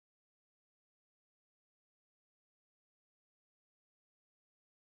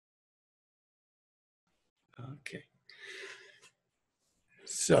Okay.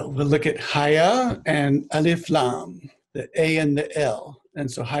 So we'll look at Haya and Alif Lam, the A and the L. And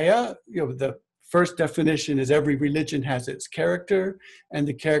so Haya, the first definition is every religion has its character, and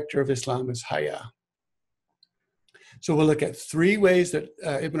the character of Islam is Haya. So we'll look at three ways that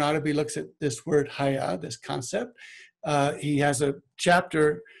Ibn Arabi looks at this word Haya, this concept. He has a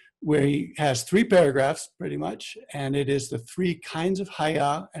chapter where he has 3 paragraphs, pretty much, and it is the 3 kinds of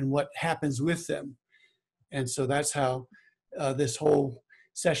Haya and what happens with them. And so that's how this whole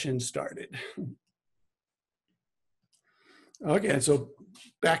session started. Okay, and so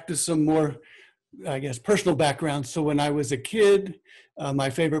back to some more, I guess, personal background. So when I was a kid, my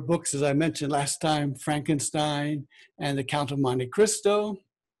favorite books, as I mentioned last time, Frankenstein and The Count of Monte Cristo.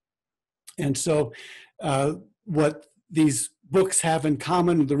 And so what these books have in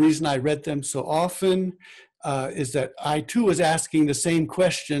common, the reason I read them so often, is that I too was asking the same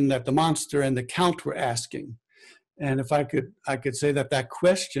question that the monster and the count were asking. And if I could say that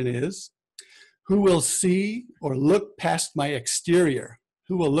question is, who will see or look past my exterior?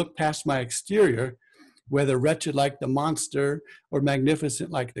 Who will look past my exterior, whether wretched like the monster or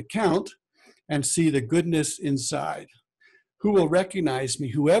magnificent like the count, and see the goodness inside? Who will recognize me,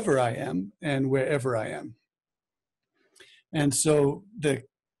 whoever I am and wherever I am? And so the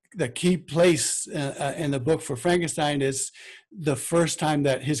key place in the book for Frankenstein is the first time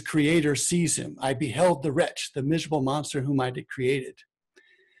that his creator sees him. I beheld the wretch, the miserable monster whom I had created.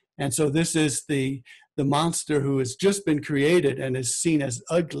 And so this is the monster who has just been created and is seen as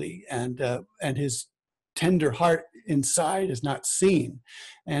ugly, and his tender heart inside is not seen.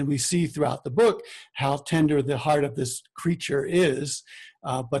 And we see throughout the book how tender the heart of this creature is,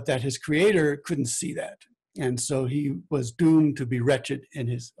 but that his creator couldn't see that. And so he was doomed to be wretched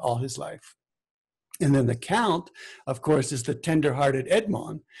in all his life. And then the count, of course, is the tender-hearted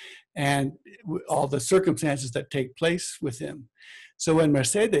Edmond and all the circumstances that take place with him. So when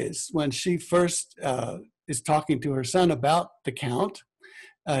Mercedes, when she first is talking to her son about the count,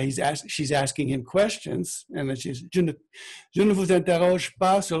 she's asking him questions, and then she's, je ne vous interroge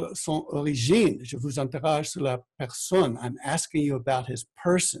pas sur son origine, je vous interroge sur la personne. I'm asking you about his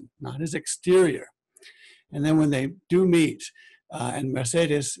person, not his exterior. And then when they do meet, and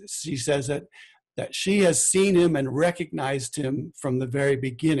Mercedes, she says that she has seen him and recognized him from the very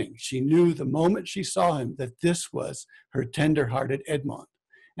beginning. She knew the moment she saw him that this was her tender-hearted Edmond,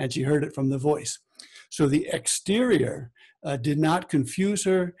 and she heard it from the voice. So the exterior did not confuse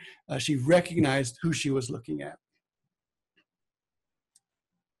her. She recognized who she was looking at.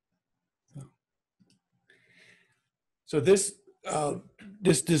 So this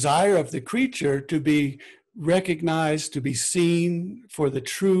desire of the creature to be recognized, to be seen for the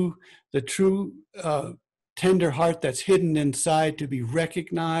true tender heart that's hidden inside, to be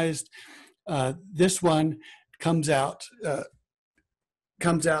recognized, this one comes out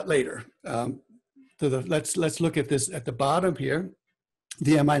later. Let's look at this at the bottom here.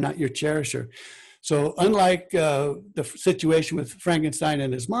 The am I not your cherisher? So unlike the situation with Frankenstein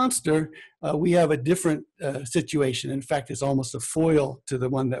and his monster, we have a different situation. In fact, it's almost a foil to the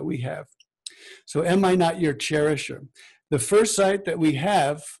one that we have. So am I not your cherisher? The first sight that we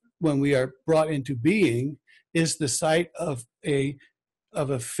have when we are brought into being is the sight of a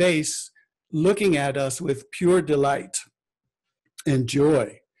face looking at us with pure delight and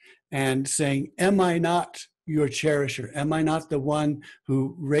joy and saying, am I not your cherisher? Am I not the one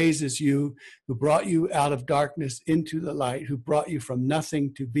who raises you, who brought you out of darkness into the light, who brought you from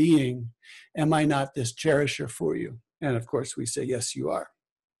nothing to being? Am I not this cherisher for you? And of course we say, yes, you are.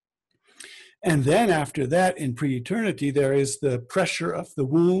 And then after that, in pre-eternity, there is the pressure of the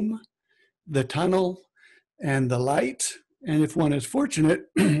womb, the tunnel, and the light. And if one is fortunate,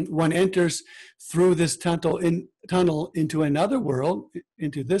 one enters through this tunnel into another world,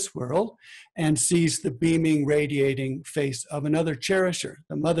 into this world, and sees the beaming, radiating face of another cherisher,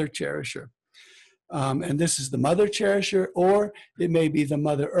 the mother cherisher. And this is the mother cherisher, or it may be the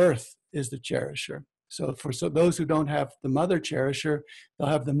Mother Earth is the cherisher. So for those who don't have the mother cherisher, they'll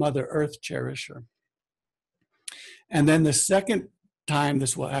have the Mother Earth cherisher. And then the second time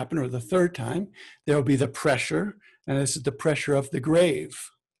this will happen, or the third time, there will be the pressure, and this is the pressure of the grave.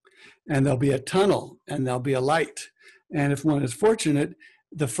 And there'll be a tunnel, and there'll be a light. And if one is fortunate,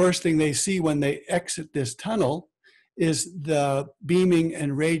 the first thing they see when they exit this tunnel is the beaming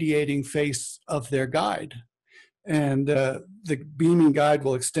and radiating face of their guide. And the beaming guide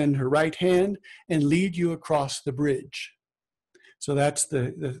will extend her right hand and lead you across the bridge. So that's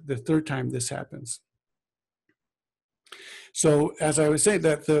the third time this happens. So as I was saying,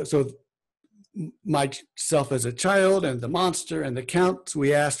 so myself as a child and the monster and the count,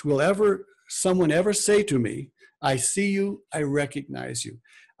 we asked, will ever someone ever say to me, I see you, I recognize you.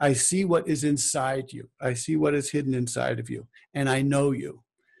 I see what is inside you. I see what is hidden inside of you, and I know you.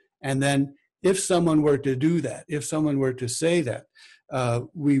 And then if someone were to do that, if someone were to say that,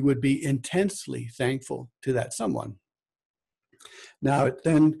 we would be intensely thankful to that someone. Now, it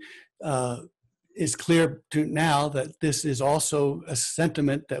then is clear to now that this is also a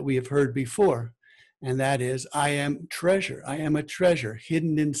sentiment that we have heard before, and that is, I am treasure. I am a treasure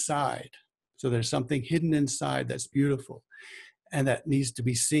hidden inside. So there's something hidden inside that's beautiful and that needs to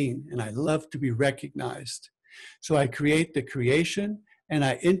be seen, and I love to be recognized. So I create the creation, and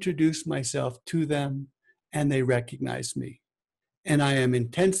I introduce myself to them, and they recognize me. And I am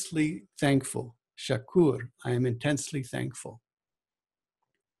intensely thankful. Shakur, I am intensely thankful.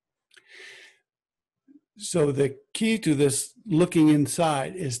 So the key to this looking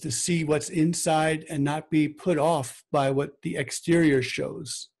inside is to see what's inside and not be put off by what the exterior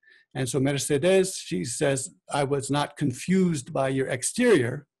shows. And so Mercedes, she says, I was not confused by your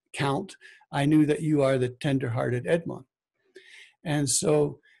exterior, Count. I knew that you are the tender-hearted Edmond. And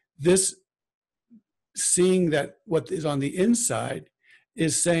so this seeing that what is on the inside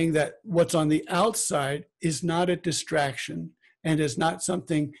is saying that what's on the outside is not a distraction and is not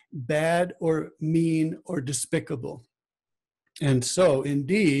something bad or mean or despicable. And so,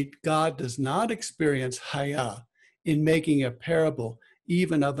 indeed, God does not experience Haya in making a parable,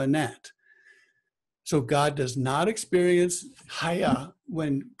 even of a gnat. So God does not experience Haya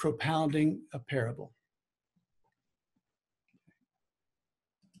when propounding a parable.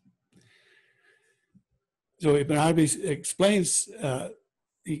 So Ibn Arabi explains,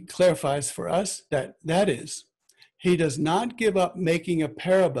 he clarifies for us that is, he does not give up making a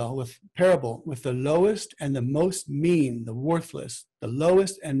parable with the lowest and the most mean, the worthless, the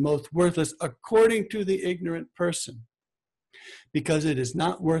lowest and most worthless according to the ignorant person, because it is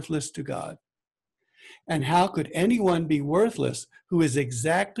not worthless to God. And how could anyone be worthless who is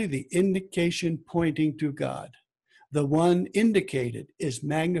exactly the indication pointing to God? The one indicated is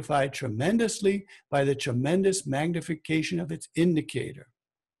magnified tremendously by the tremendous magnification of its indicator.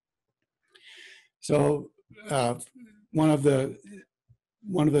 So one of the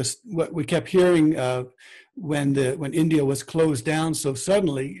what we kept hearing when India was closed down so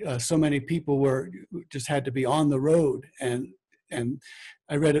suddenly, so many people just had to be on the road, and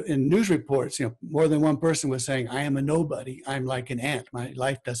I read in news reports, more than one person was saying, I am a nobody. I'm like an ant. My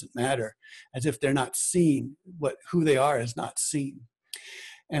life doesn't matter, as if they're not seen. Who they are is not seen.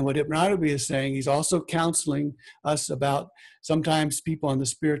 And what Ibn Arabi is saying, he's also counseling us about sometimes people on the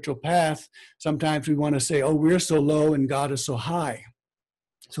spiritual path, sometimes we want to say, oh, we're so low and God is so high.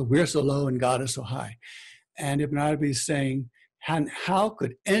 So we're so low and God is so high. And Ibn Arabi is saying, how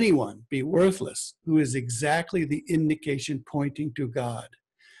could anyone be worthless who is exactly the indication pointing to God?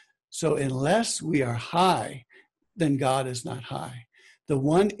 So unless we are high, then God is not high. The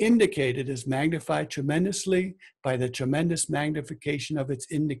one indicated is magnified tremendously by the tremendous magnification of its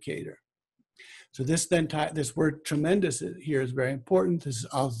indicator. So this word tremendous here is very important. This is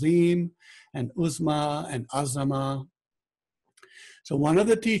azim and uzma and azama. So one of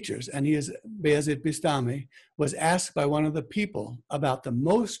the teachers, and he is Bayezid Bistami, was asked by one of the people about the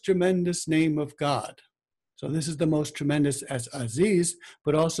most tremendous name of God. So this is the most tremendous as Aziz,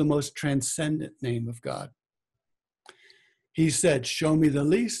 but also most transcendent name of God. He said, show me the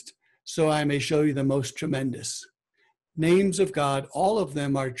least, so I may show you the most tremendous. Names of God, all of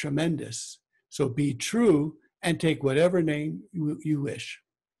them are tremendous. So be true and take whatever name you wish.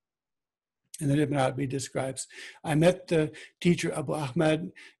 And then Ibn Arabi describes, I met the teacher Abu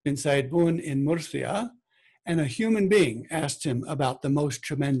Ahmad bin Said Bun in Murcia, and a human being asked him about the most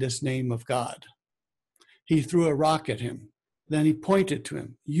tremendous name of God. He threw a rock at him. Then he pointed to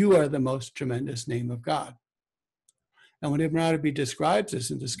him. You are the most tremendous name of God. And when Ibn Arabi describes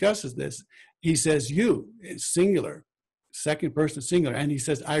this and discusses this, he says you, singular, second person singular. And he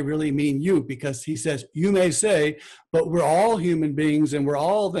says, I really mean you, because he says, you may say, but we're all human beings and we're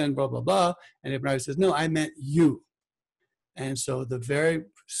all then blah, blah, blah. And Ibn Arabi says, no, I meant you. And so the very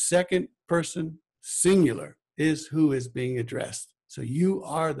second person singular is who is being addressed. So you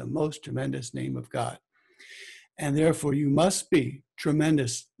are the most tremendous name of God. And therefore you must be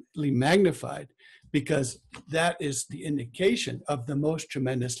tremendously magnified, because that is the indication of the most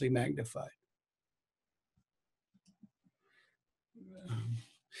tremendously magnified.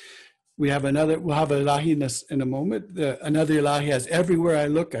 We'll have ilahi in a moment. Another ilahi has, everywhere I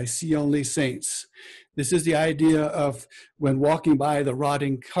look, I see only saints. This is the idea of when walking by the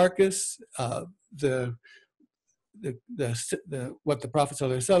rotting carcass, what the Prophet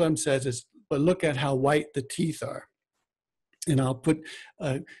ﷺ says is, but look at how white the teeth are. And I'll put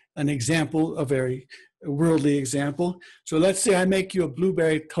an example, a very worldly example. So let's say I make you a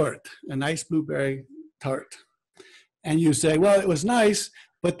blueberry tart, a nice blueberry tart. And you say, well, it was nice,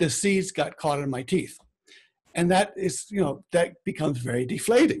 but the seeds got caught in my teeth. And that is, that becomes very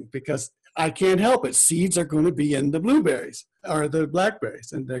deflating because I can't help it. Seeds are going to be in the blueberries or the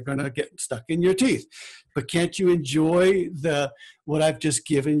blackberries, and they're going to get stuck in your teeth. But can't you enjoy what I've just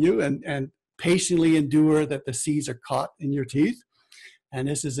given you and patiently endure that the seeds are caught in your teeth? And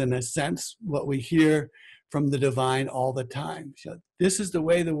this is, in a sense, what we hear from the divine all the time. So this is the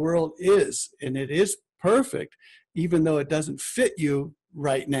way the world is, and it is perfect, even though it doesn't fit you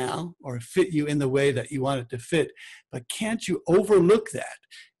right now or fit you in the way that you want it to fit. But can't you overlook that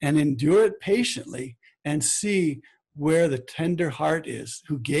and endure it patiently and see where the tender heart is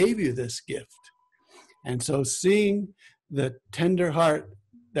who gave you this gift? And so seeing the tender heart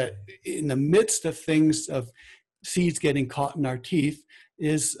that in the midst of things, of seeds getting caught in our teeth,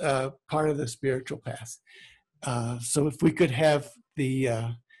 is part of the spiritual path. So if we could have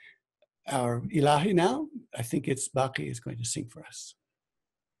our Ilahi now, I think it's Baki is going to sing for us.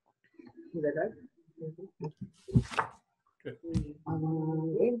 Is that right? Good.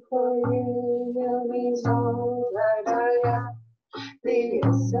 The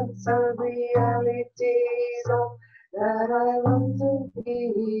essence of realities of that I want to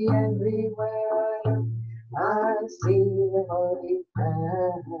be everywhere I look. I see the holy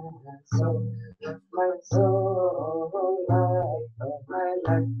presence, my soul, life of my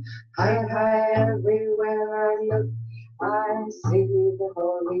life. High, everywhere I look, I see the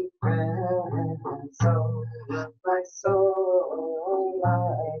holy presence, my soul,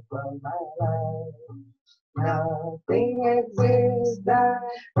 life of my life. Nothing exists that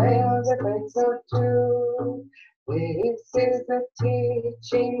fails a place so true. This is the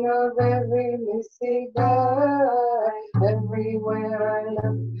teaching of every mystic guide. Everywhere I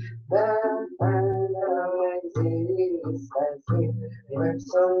look, the final exists as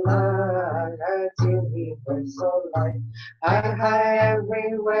universal light, as universal light. High,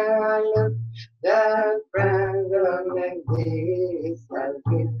 everywhere I look, the random exists as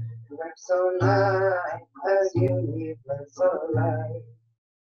universal light, as universal light.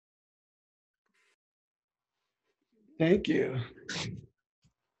 Thank you.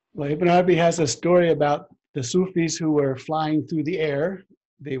 Well, Ibn Arabi has a story about the Sufis who were flying through the air.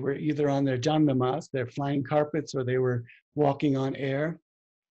 They were either on their jandamas, their flying carpets, or they were walking on air.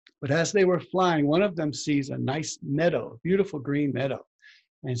 But as they were flying, one of them sees a nice meadow, beautiful green meadow,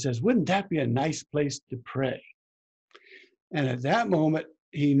 and says, wouldn't that be a nice place to pray? And at that moment,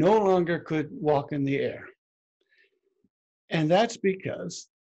 he no longer could walk in the air. And that's because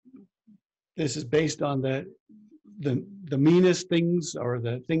this is based on the meanest things, or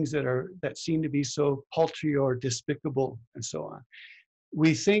the things that seem to be so paltry or despicable and so on.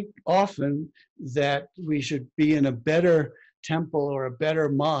 We think often that we should be in a better temple or a better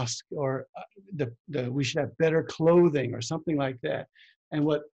mosque, or we should have better clothing or something like that. And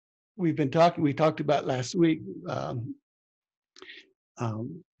what we talked about last week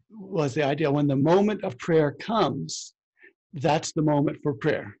was the idea when the moment of prayer comes, that's the moment for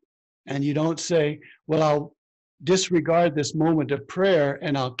prayer. And you don't say, well, I'll disregard this moment of prayer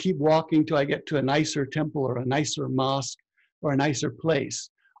and I'll keep walking till I get to a nicer temple or a nicer mosque or a nicer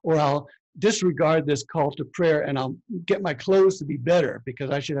place. Or I'll disregard this call to prayer and I'll get my clothes to be better because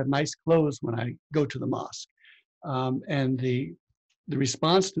I should have nice clothes when I go to the mosque. And the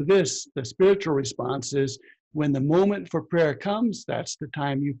response to this, the spiritual response, is when the moment for prayer comes, that's the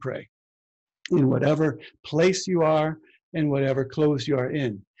time you pray. In whatever place you are and whatever clothes you are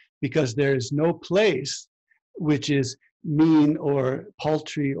in. Because there is no place which is mean or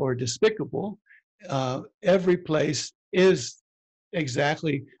paltry or despicable. Every place is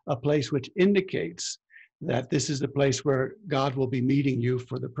exactly a place which indicates that this is the place where God will be meeting you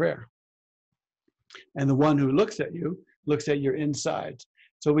for the prayer. And the one who looks at you looks at your insides.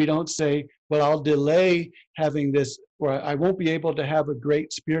 So we don't say, well, I'll delay having this, or I won't be able to have a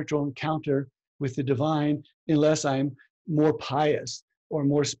great spiritual encounter with the divine unless I'm more pious or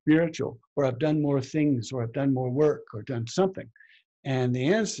more spiritual, or I've done more things, or I've done more work, or done something. And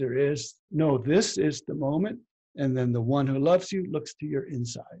the answer is, no, this is the moment. And then the one who loves you looks to your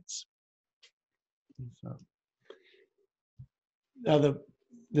insides. So, now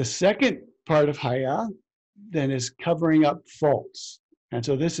the second part of Haya then is covering up faults. And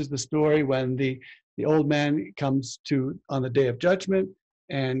so this is the story when the old man comes to on the day of judgment,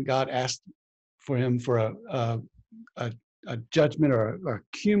 and God asked for him for a judgment or a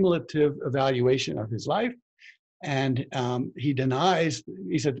cumulative evaluation of his life. And he denies,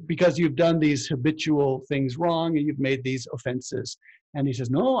 he said, because you've done these habitual things wrong and you've made these offenses. And he says,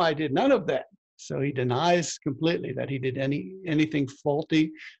 no, I did none of that. So he denies completely that he did anything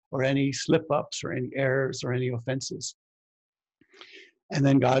faulty or any slip-ups or any errors or any offenses. And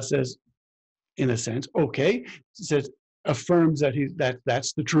then God says, in a sense, okay, says, affirms that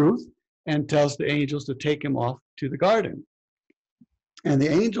that's the truth and tells the angels to take him off to the garden. And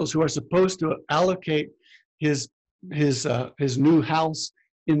the angels who are supposed to allocate his new house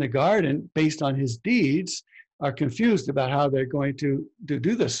in the garden based on his deeds are confused about how they're going to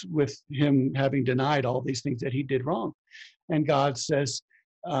do this with him having denied all these things that he did wrong. And God says,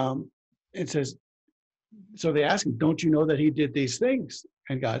 it says, so they ask him, don't you know that he did these things?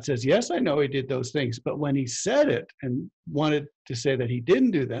 And God says, yes, I know he did those things. But when he said it and wanted to say that he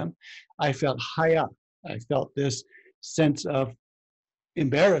didn't do them, I felt Haya. I felt this sense of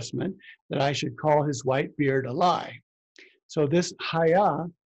embarrassment that I should call his white beard a lie. So this Haya,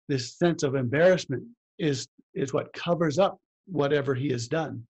 this sense of embarrassment, is what covers up whatever he has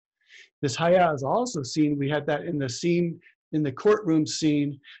done. This Haya is also seen, we had that in the scene, in the courtroom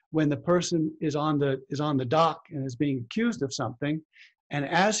scene, when the person is on the dock and is being accused of something. And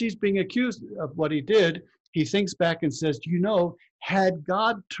as he's being accused of what he did, he thinks back and says, you know, had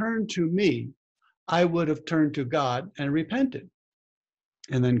God turned to me, I would have turned to God and repented.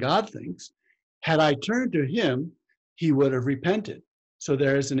 And then God thinks, had I turned to him, he would have repented. So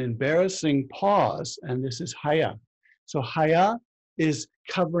there is an embarrassing pause, and this is Haya. So Haya is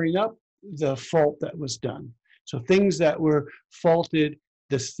covering up the fault that was done. So things that were faulted,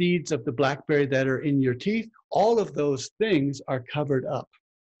 the seeds of the blackberry that are in your teeth, all of those things are covered up.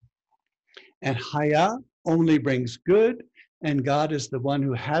 And Haya only brings good, and God is the one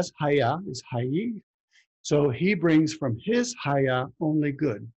who has Haya, is Hayi. So he brings from his Haya only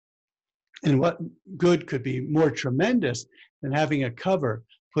good. And what good could be more tremendous than having a cover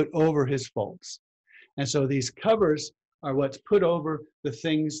put over his faults? And so these covers are what's put over the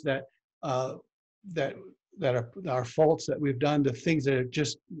things that that are faults that we've done, the things that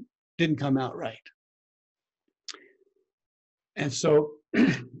just didn't come out right. And so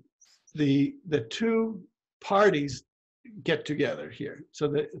the two parties get together here. So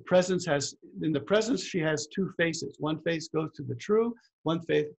the presence has, in the presence, she has two faces. One face goes to the true, one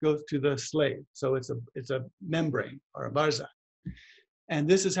face goes to the slave. So it's a membrane or a barzakh. And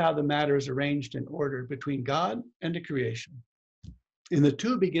this is how the matter is arranged and ordered between God and the creation. And the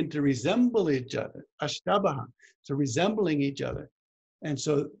two begin to resemble each other, ashtabaha, so resembling each other. And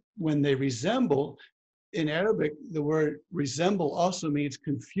so when they resemble, in Arabic, the word resemble also means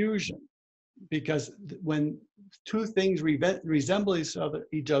confusion, because when two things resemble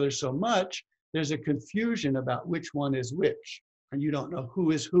each other so much, there's a confusion about which one is which, and you don't know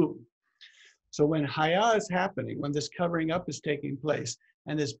who is who. So when Haya is happening, when this covering up is taking place,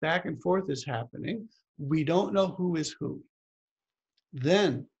 and this back and forth is happening, we don't know who is who.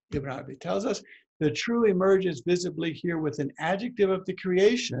 Then, Ibn Arabi tells us, the true emerges visibly here with an adjective of the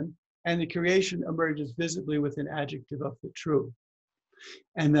creation, and the creation emerges visibly with an adjective of the true.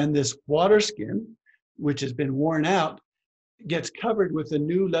 And then this water skin, which has been worn out, gets covered with a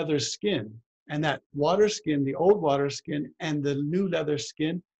new leather skin. And that water skin, the old water skin, and the new leather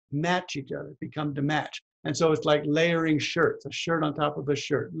skin match each other, become to match. And so it's like layering shirts, a shirt on top of a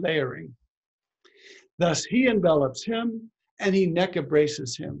shirt, layering. Thus he envelops him, and he neck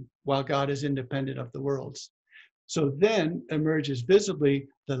embraces him, while God is independent of the worlds. So then emerges visibly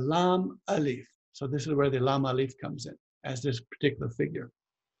the Lam Alif. So this is where the Lam Alif comes in, as this particular figure.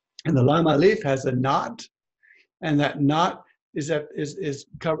 And the Lam Alif has a knot, and that knot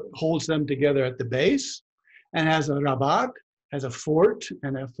holds them together at the base, and has a Rabak, has a fort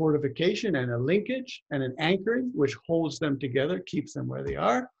and a fortification and a linkage and an anchoring, which holds them together, keeps them where they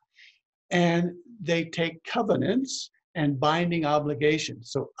are. And they take covenants and binding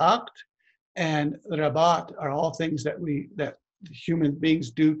obligations. So Aqd and Rabat are all things that human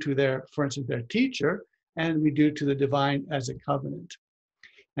beings do to their, for instance, their teacher, and we do to the divine as a covenant.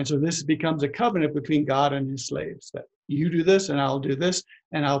 And so this becomes a covenant between God and his slaves, that you do this and I'll do this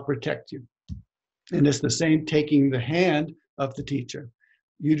and I'll protect you. And it's the same taking the hand of the teacher.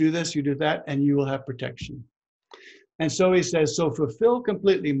 You do this, you do that, and you will have protection. And so he says, so fulfill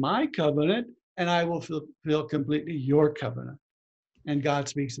completely my covenant, and I will fulfill completely your covenant. And God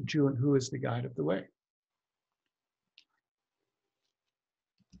speaks of Jew and who is the guide of the way.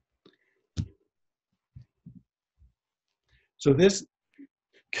 So this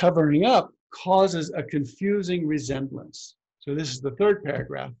covering up causes a confusing resemblance. So this is the third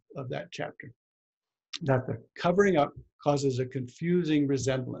paragraph of that chapter, that the covering up causes a confusing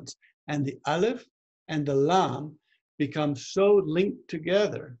resemblance. And the Alif and the Lam become so linked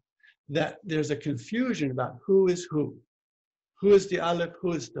together that there's a confusion about who is who. Who is the Alif,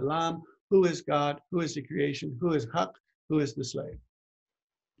 who is the Lam, who is God, who is the creation, who is Haq, who is the slave.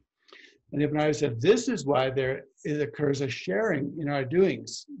 And Ibn Arabi said, this is why occurs a sharing in our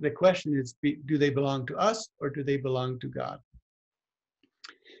doings. The question is, do they belong to us or do they belong to God?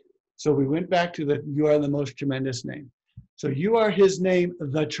 So we went back to the, you are the most tremendous name. So you are his name,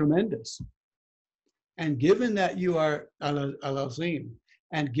 the tremendous. And given that you are al-Azim,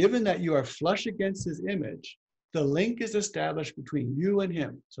 and given that you are flush against his image, the link is established between you and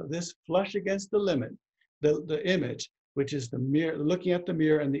him. So this flush against the limit, the image, which is the mirror, looking at the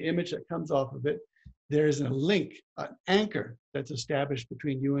mirror and the image that comes off of it, there is a link, an anchor that's established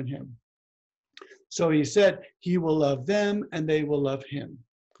between you and him. So he said, he will love them and they will love him.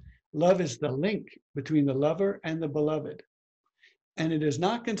 Love is the link between the lover and the beloved. And it is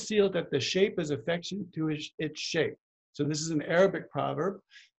not concealed that the shape is affectionate to its shape. So this is an Arabic proverb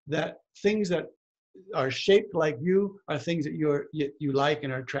that things that are shaped like you are things that you like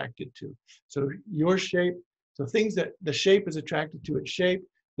and are attracted to. So your shape, so things that the shape is attracted to its shape,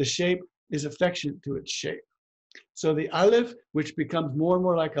 the shape is affectionate to its shape. So the Alif, which becomes more and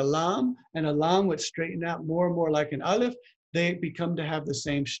more like a Lam, and a Lam which straighten out more and more like an Alif, they become to have the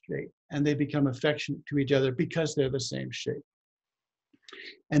same shape and they become affectionate to each other because they're the same shape.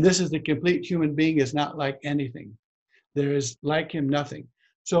 And this is the complete human being is not like anything. There is like him nothing.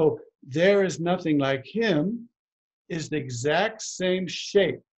 So there is nothing like him is the exact same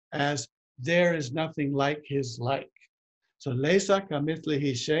shape as there is nothing like his like. So Laysa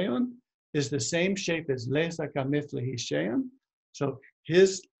kamithlihi shay'un is the same shape as Laysa kamithlihi shay'un. So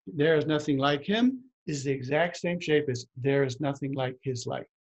his there is nothing like him is the exact same shape as there is nothing like his like.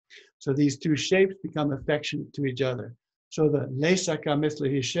 So these two shapes become affectionate to each other. So the Laysa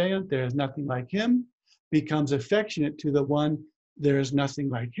kamithlihi shay'un, there is nothing like him, becomes affectionate to the one there is nothing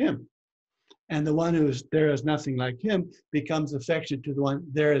like him. And the one who is there is nothing like him becomes affectionate to the one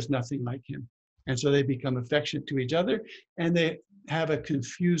there is nothing like him. And so they become affectionate to each other and they have a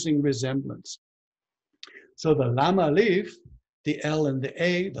confusing resemblance. So the Lam Alif, the L and the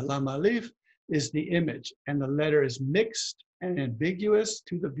A, the Lam Alif is the image and the letter is mixed and ambiguous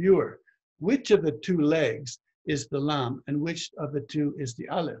to the viewer. Which of the two legs is the Lam and which of the two is the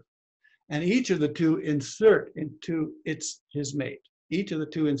Alif? And each of the two insert into his mate. Each of the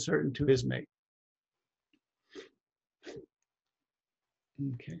two insert into his mate.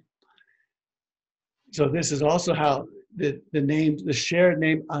 Okay. So this is also how the name, the shared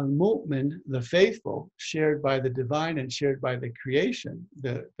name Al-Mu'min, the faithful, shared by the divine and shared by the creation,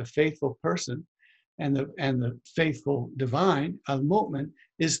 the faithful person and the faithful divine, Al-Mu'min,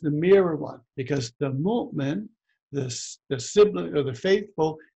 is the mirror one, because the Mu'min, the sibling or the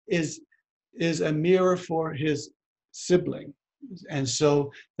faithful, is a mirror for his sibling. And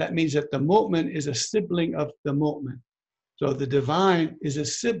so that means that the Mu'min is a sibling of the Mu'min. So the divine is a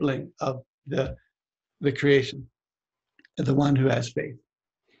sibling of the creation, the one who has faith.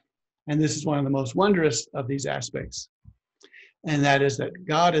 And this is one of the most wondrous of these aspects. And that is that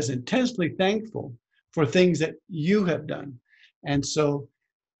God is intensely thankful for things that you have done. And so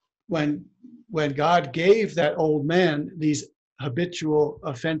when God gave that old man these habitual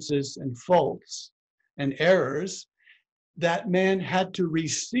offenses and faults and errors, that man had to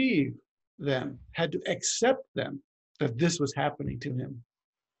receive them, had to accept them, that this was happening to him.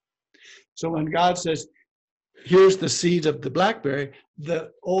 So when God says, here's the seeds of the blackberry,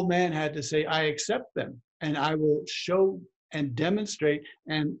 the old man had to say, I accept them, and I will show and demonstrate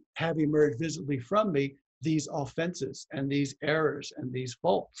and have emerged visibly from me these offenses and these errors and these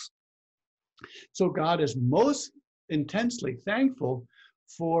faults. So God is most intensely thankful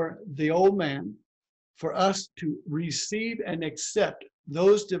for the old man, for us to receive and accept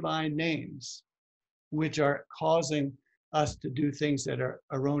those divine names which are causing us to do things that are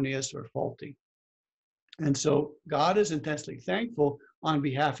erroneous or faulty. And so God is intensely thankful on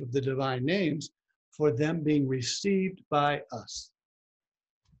behalf of the divine names for them being received by us.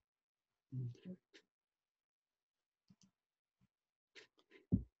 Okay.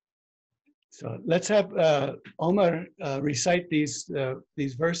 So let's have Omar recite these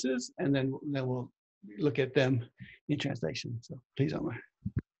verses, and then we'll look at them in translation. So please, Omar.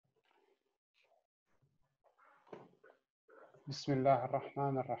 بسم الله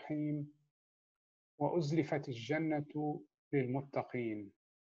الرحمن الرحيم وأزلفت الجنة للمتقين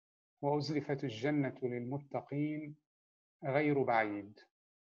وأزلفت الجنة للمتقين غير بعيد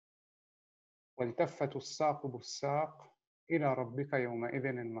والتفت الساق بالساق إلى ربك يومئذ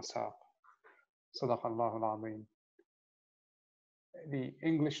المساق صدق الله العظيم. The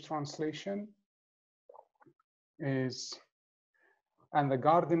English translation is, and the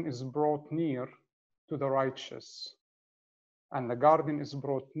garden is brought near to the righteous. And the garden is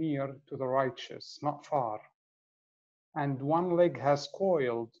brought near to the righteous, not far. And one leg has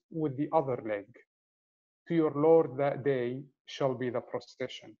coiled with the other leg. To your Lord that day shall be the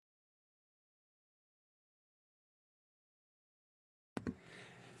prostration.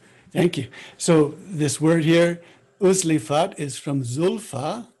 Thank you. So this word here, uzlifat, is from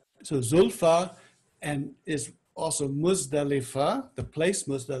zulfa. So zulfa and is also Muzdalifa, the place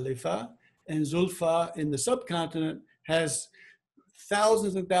Muzdalifa. And zulfa in the subcontinent has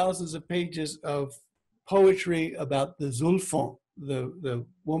thousands and thousands of pages of poetry about the zulfon, the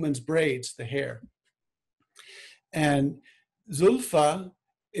woman's braids, the hair. And zulfa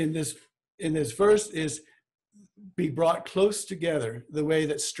in this verse is be brought close together, the way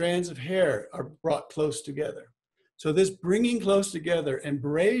that strands of hair are brought close together. So this bringing close together and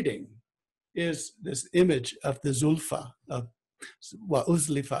braiding is this image of the zulfa, of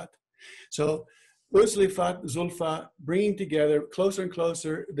uzlifat. So uzlifat, zulfa, bringing together closer and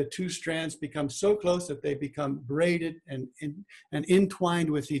closer, the two strands become so close that they become braided and entwined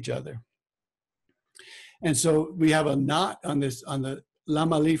with each other. And so we have a knot on this, on the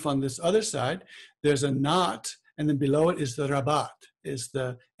lam alif on this other side. There's a knot, and then below it is the rabat, is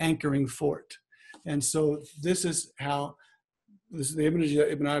the anchoring fort. And so this is how, this is the image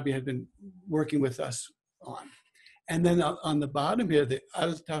that Ibn Arabi had been working with us on. And then on the bottom here, the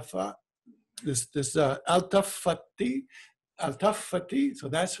al-tafa, this al-tafati, so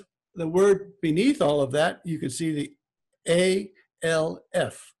that's the word beneath all of that. You can see the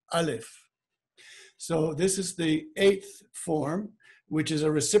A-L-F, Alif. So this is the 8th form, which is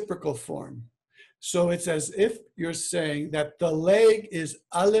a reciprocal form. So it's as if you're saying that the leg is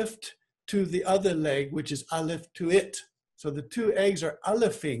alifed to the other leg, which is alif to it. So the two eggs are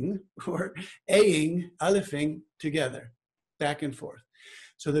alifing, or a-ing, alifing together, back and forth.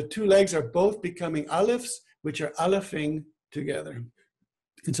 So the two legs are both becoming alifs, which are alifing together.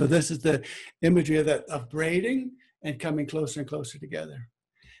 And so this is the imagery of that, of braiding and coming closer and closer together.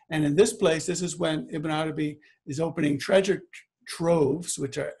 And in this place, this is when Ibn Arabi is opening treasure troves,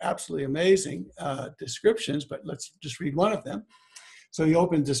 which are absolutely amazing descriptions, but let's just read one of them. So he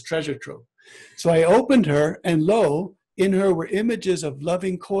opens this treasure trove. So I opened her, and lo, in her were images of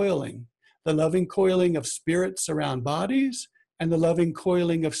loving coiling, the loving coiling of spirits around bodies, and the loving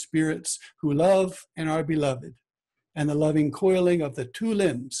coiling of spirits who love and are beloved, and the loving coiling of the two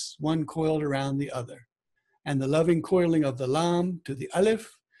limbs, one coiled around the other, and the loving coiling of the lam to the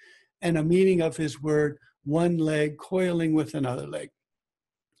alif, and a meaning of his word, one leg coiling with another leg.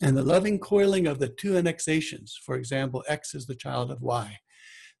 And the loving coiling of the two annexations, for example, X is the child of Y.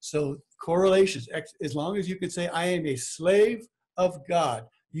 So correlations, X, as long as you can say, I am a slave of God,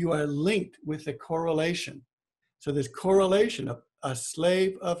 you are linked with the correlation. So there's correlation of a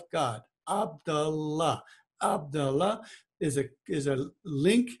slave of God, Abdullah. Abdullah is a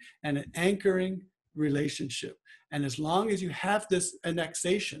link and an anchoring relationship. And as long as you have this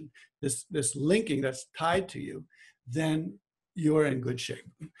annexation, this linking that's tied to you, then you're in good shape.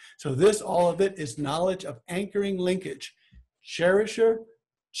 So this, all of it is knowledge of anchoring linkage. Cherisher,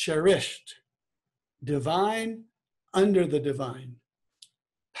 cherished. Divine, under the divine.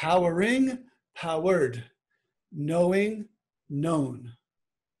 Powering, powered. Knowing, known.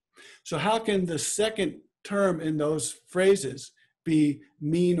 So how can the second term in those phrases be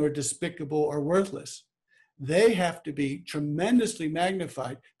mean or despicable or worthless? They have to be tremendously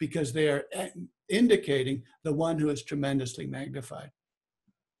magnified because they are indicating the one who is tremendously magnified.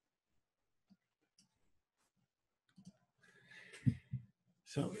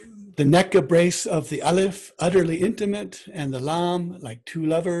 So the nekka brace of the alif, utterly intimate, and the lam, like two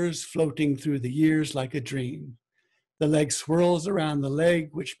lovers floating through the years like a dream. The leg swirls around the leg,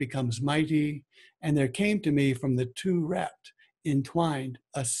 which becomes mighty, and there came to me from the two wrapped, entwined,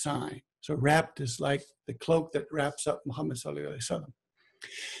 a sign. So wrapped is like the cloak that wraps up Muhammad sallallahu alaihi wasallam.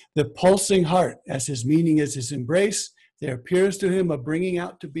 The pulsing heart, as his meaning is his embrace, there appears to him a bringing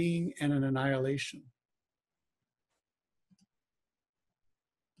out to being and an annihilation.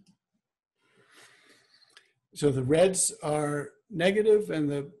 So the reds are negative and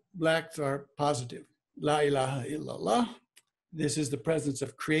the blacks are positive. La ilaha illallah. This is the presence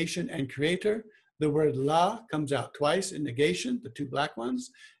of creation and creator. The word la comes out twice in negation, the two black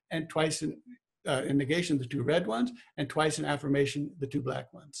ones, and twice in negation, the two red ones, and twice in affirmation, the two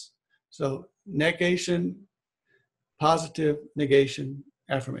black ones. So negation, positive, negation,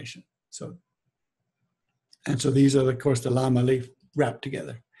 affirmation. So these are, of course, the lam alif wrapped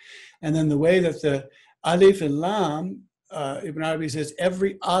together. And then the way that the alif and lam, Ibn Arabi says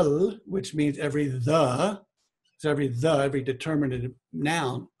every al, which means every the, so every determinative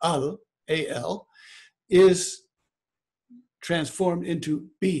noun, al, A-L, is transformed into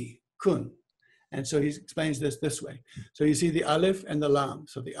be, kun. And so he explains this way. So you see the alif and the lam.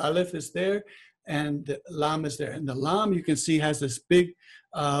 So the alif is there and the lam is there. And the lam, you can see, has this big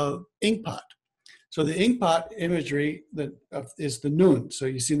ink pot. So the ink pot imagery is the nun. So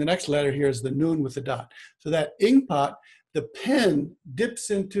you see the next letter here is the nun with the dot. So that ink pot, the pen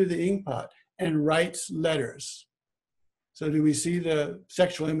dips into the ink pot and writes letters. So do we see the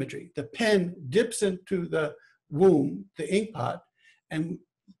sexual imagery? The pen dips into the womb, the ink pot, and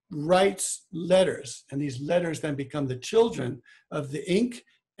writes letters. And these letters then become the children of the ink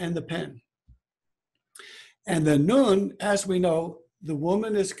and the pen. And the nun, as we know, the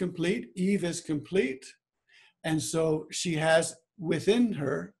woman is complete, Eve is complete. And so she has within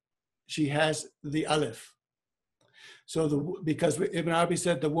her, she has the alif. So because Ibn Arabi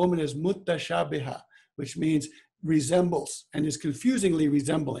said the woman is mutashabiha, which means resembles and is confusingly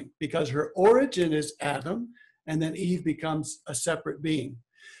resembling, because her origin is Adam and then Eve becomes a separate being.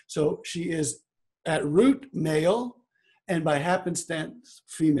 So she is at root male and by happenstance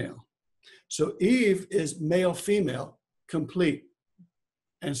female. So Eve is male female complete.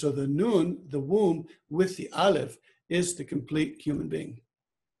 And so the nun, the womb with the aleph, is the complete human being.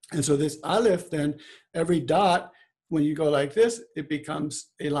 And so this aleph then, every dot, when you go like this, it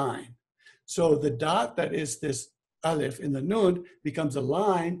becomes a line. So the dot that is this aleph in the nun becomes a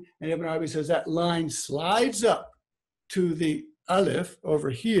line, and Ibn Arabi says that line slides up to the aleph over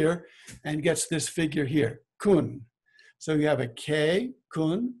here and gets this figure here, kun. So you have a K,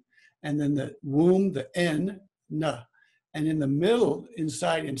 kun, and then the womb, the N, na. And in the middle,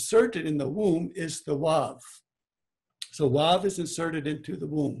 inside, inserted in the womb is the wav. So wav is inserted into the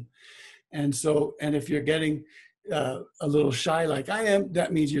womb. And so, and if you're getting a little shy like I am,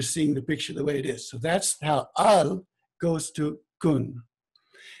 that means you're seeing the picture the way it is. So that's how al goes to kun.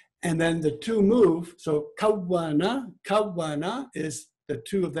 And then the two move. So kawwana is the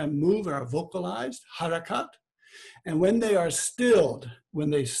two of them move or are vocalized, harakat. And when they are stilled, when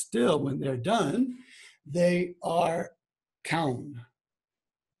they're done, they are kaun.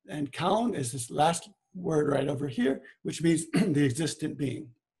 And kaun is this last word right over here, which means the existent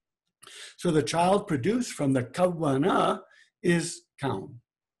being. So the child produced from the kawwana is kaun.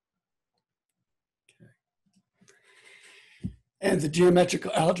 Okay. And the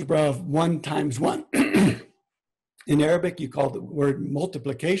geometrical algebra of 1 times 1. In Arabic, you call the word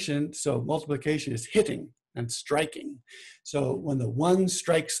multiplication. So multiplication is hitting and striking. So when the 1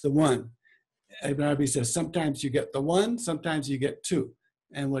 strikes the 1, Ibn Arabi says sometimes you get the 1, sometimes you get 2.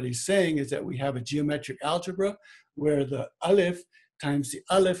 And what he's saying is that we have a geometric algebra where the aleph times the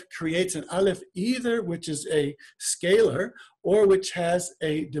aleph creates an aleph either which is a scalar or which has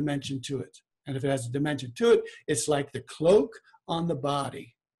a dimension to it. And if it has a dimension to it, it's like the cloak on the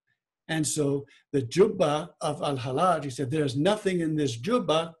body. And so the jubba of Al-Halaj, he said, there's nothing in this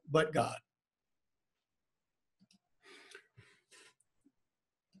jubba but God.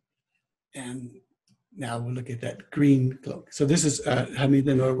 And now we'll look at that green cloak. So this is Hamid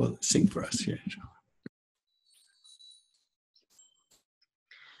Noor will sing for us here.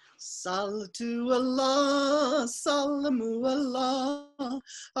 Salatu Allah, salamu Allah,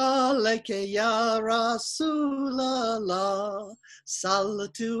 alayka ya Rasulallah.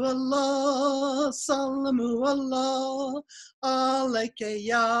 Salatu Allah, salamu Allah, alayka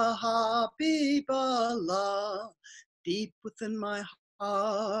ya Habiballah. Deep within my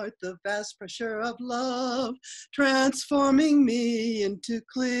heart, the vast pressure of love, transforming me into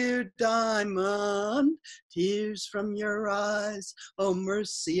clear diamond. Tears from your eyes, oh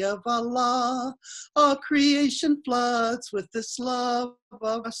mercy of Allah. All creation floods with this love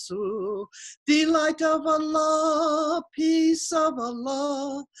of Rasul. Delight of Allah, peace of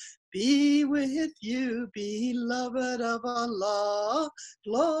Allah, be with you, beloved of Allah,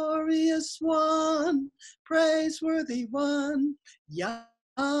 glorious one, praiseworthy one, Ya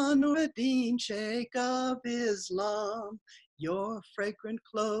Muhyiddin, Sheikh of Islam. Your fragrant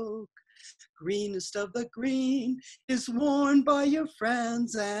cloak, greenest of the green, is worn by your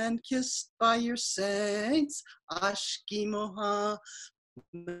friends and kissed by your saints. Ashki Muhammad,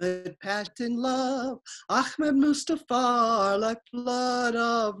 passion love, Ahmed Mustafa, like blood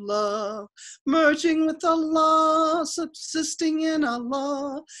of love, merging with Allah, subsisting in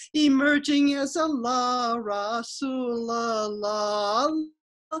Allah, emerging as Allah, Rasulallah,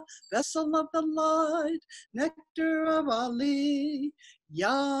 vessel of the light, nectar of Ali,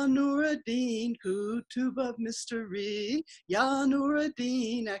 Ya Nuruddin, Kutub of mystery, Ya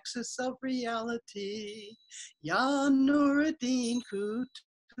Nuruddin, axis of reality, Ya Nuruddin, Kutub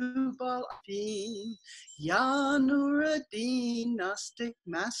Kutubal Afin, Ya Nuruddin, Gnostic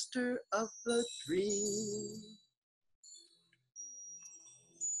master of the dream.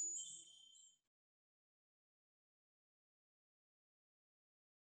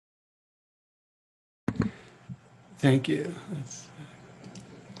 Thank you.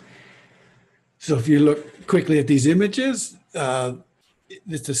 So if you look quickly at these images,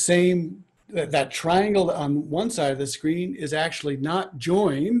 it's the same, that triangle on one side of the screen is actually not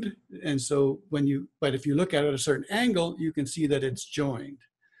joined. And so but if you look at it at a certain angle, you can see that it's joined.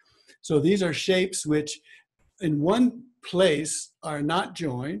 So these are shapes which in one place are not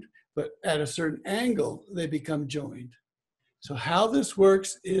joined, but at a certain angle, they become joined. So how this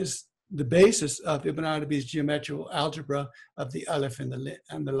works is the basis of Ibn Arabi's geometrical algebra of the Alif and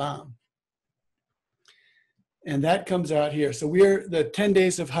the Lam. And that comes out here. So the 10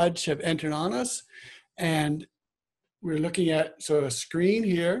 days of Hajj have entered on us, and we're looking at a screen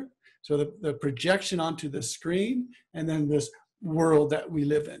here. So the projection onto the screen, and then this world that we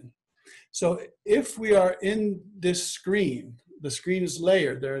live in. So if we are in this screen, the screen is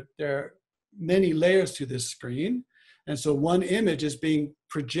layered. There are many layers to this screen. And so one image is being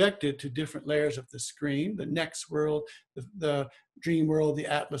projected to different layers of the screen, the next world, the dream world, the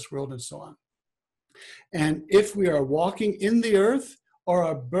Atlas world, and so on. And if we are walking in the earth or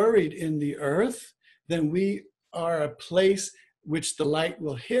are buried in the earth, then we are a place which the light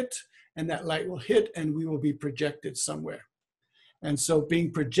will hit, and that light will hit and we will be projected somewhere. And so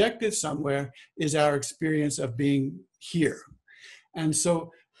being projected somewhere is our experience of being here. And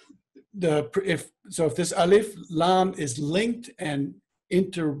so if this Alif Lam is linked and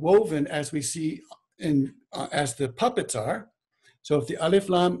interwoven as we see as the puppets are, so if the Alif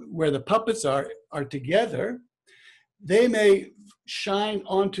Lam where the puppets are together, they may shine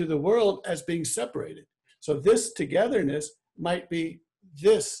onto the world as being separated. So this togetherness might be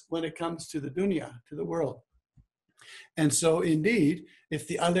this when it comes to the dunya, to the world. And so indeed, if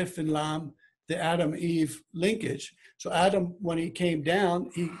the Alif and Lam, the Adam-Eve linkage, so Adam, when he came down,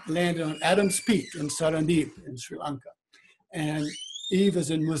 he landed on Adam's Peak in Sarandip in Sri Lanka. And Eve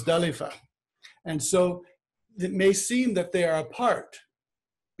is in Muzdalifah. And so it may seem that they are apart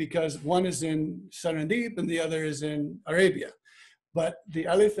because one is in Sarandip and the other is in Arabia. But the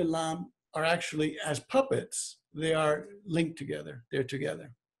Alif and Lam are actually, as puppets, they are linked together. They're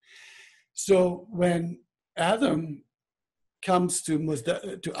together. So when Adam comes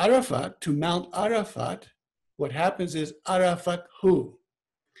to Arafat, to Mount Arafat, what happens is Arafat hu.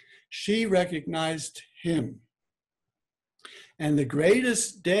 She recognized him. And the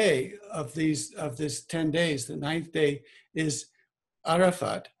greatest day of this 10 days, the 9th day, is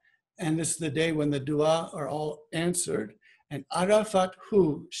Arafat. And this is the day when the dua are all answered. And Arafat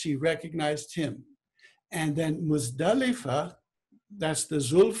hu, she recognized him. And then Muzdalifah, that's the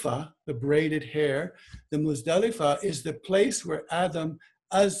zulfa, the braided hair. The Muzdalifah is the place where Adam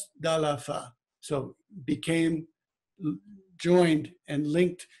azdalafa, so became joined and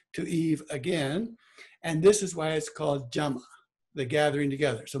linked to Eve again. And this is why it's called Jama, the gathering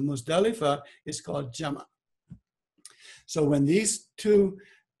together. So Muzdalifah is called Jama. So when these two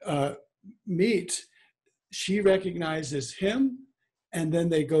meet, she recognizes him, and then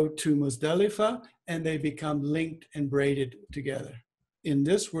they go to Muzdalifah, and they become linked and braided together in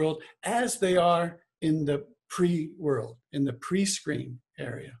this world as they are in the pre-world, in the pre-screen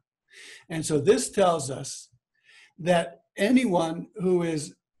area. And so this tells us that anyone who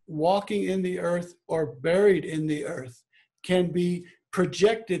is walking in the earth or buried in the earth can be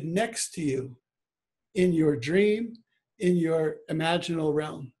projected next to you in your dream, in your imaginal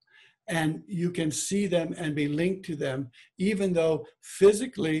realm. And you can see them and be linked to them, even though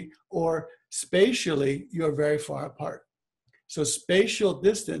physically or spatially you're very far apart. So spatial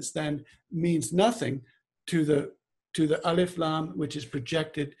distance then means nothing to the Alif Lam, which is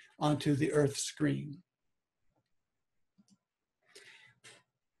projected onto the earth screen.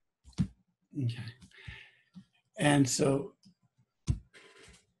 Okay. And so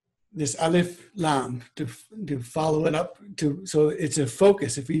this Alif Lam, to follow it up, so it's a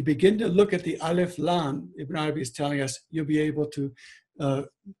focus. If we begin to look at the Alif Lam, Ibn Arabi is telling us, you'll be able to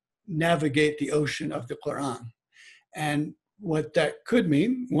navigate the ocean of the Quran. And what that could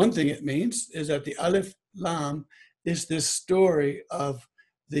mean, one thing it means, is that the Alif Lam is this story of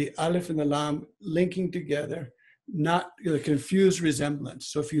the Alif and the Lam linking together, not the confused resemblance.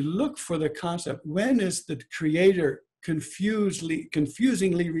 So if you look for the concept, when is the creator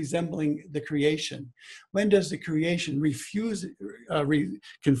confusingly resembling the creation? When does the creation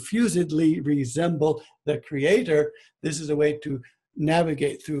confusedly resemble the creator? This is a way to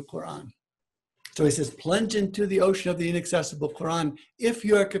navigate through Quran. So he says, plunge into the ocean of the inaccessible Quran if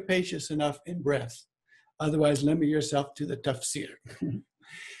you are capacious enough in breath. Otherwise, limit yourself to the tafsir.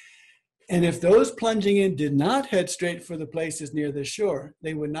 And if those plunging in did not head straight for the places near the shore,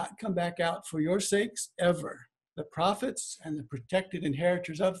 they would not come back out for your sakes ever. The prophets and the protected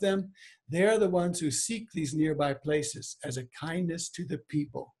inheritors of them, they are the ones who seek these nearby places as a kindness to the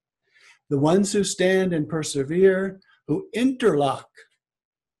people. The ones who stand and persevere, who interlock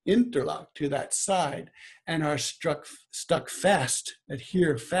to that side and are stuck fast,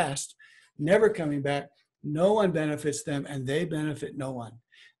 adhere fast, never coming back. No one benefits them and they benefit no one.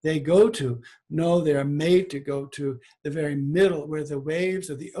 They are made to go to the very middle where the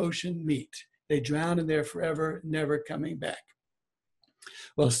waves of the ocean meet. They drown in there forever, never coming back.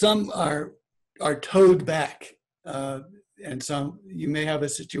 Well, some are towed back, and some, you may have a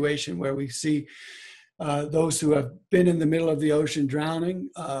situation where we see those who have been in the middle of the ocean drowning,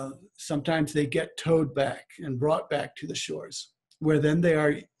 sometimes they get towed back and brought back to the shores, where then they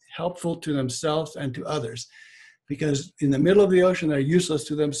are helpful to themselves and to others. Because in the middle of the ocean, they're useless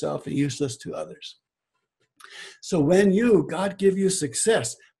to themselves and useless to others. So when God give you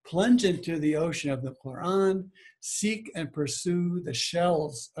success, plunge into the ocean of the Quran, seek and pursue the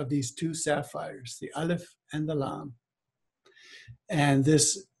shells of these two sapphires, the Alif and the Lam. And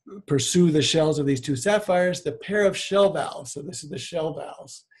pursue the shells of these two sapphires, the pair of shell valves. So this is the shell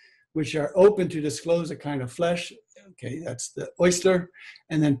valves, which are open to disclose a kind of flesh. Okay, that's the oyster.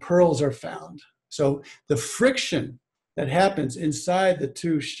 And then pearls are found. So the friction that happens inside the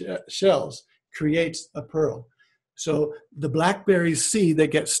two shells creates a pearl. So the blackberry seed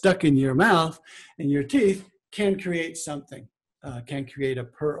that gets stuck in your mouth and your teeth can create something, can create a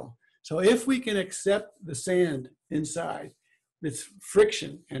pearl. So if we can accept the sand inside, its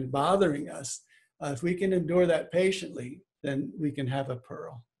friction and bothering us, if we can endure that patiently, then we can have a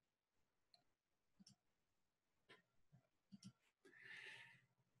pearl.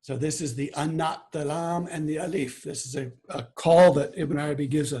 So this is the unknot, the lam, and the alif. This is a call that Ibn Arabi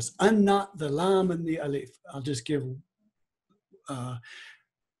gives us. Unknot, the lam, and the alif. I'll just give,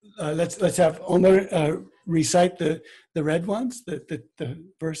 let's have Omar recite the red ones,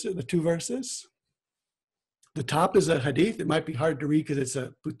 the two verses. The top is a hadith. It might be hard to read because it's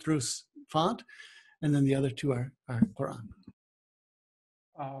a Butrus font. And then the other two are Quran.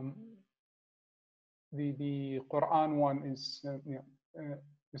 The Quran one is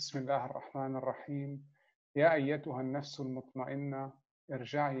بسم الله الرحمن الرحيم يا أيتها النفس المطمئنة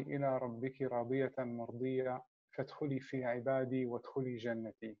ارجعي إلى ربك راضية مرضية فادخلي في عبادي وادخلي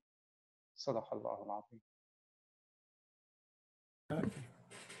جنتي صدق الله العظيم. Okay.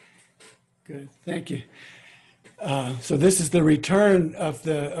 Good, thank you. So this is the return of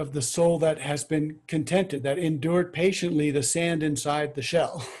the soul that has been contented, that endured patiently the sand inside the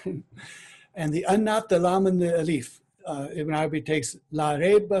shell. And the unnat, the lam, and the alif. Ibn Arabi takes la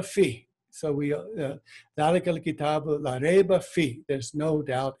reba fi. So we dhalik al-kitab la reba fi. There's no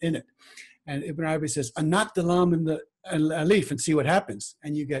doubt in it. And Ibn Arabi says unnat, the lam, and the alif, and see what happens.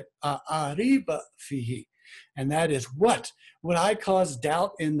 And you get ariba fihi. And that is what? Would I cause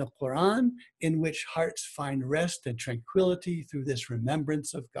doubt in the Quran, in which hearts find rest and tranquility through this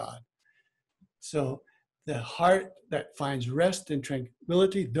remembrance of God? So the heart that finds rest and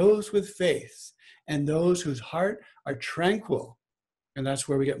tranquility, those with faith, and those whose heart are tranquil, and that's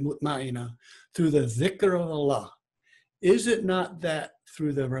where we get mutma'ina, through the dhikr of Allah. Is it not that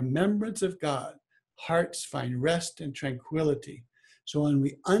through the remembrance of God, hearts find rest and tranquility? So when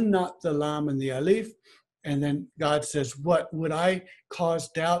we unknot the lam and the alif, and then God says, what would I cause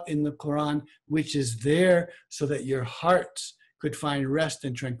doubt in the Quran, which is there so that your hearts could find rest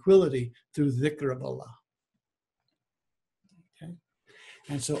and tranquility through dhikr of Allah? Okay.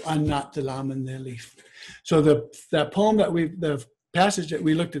 And so unknot the lam and the alif. So that poem the passage that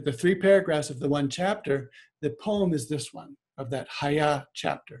we looked at, the 3 paragraphs of the 1 chapter, the poem is this one, of that Haya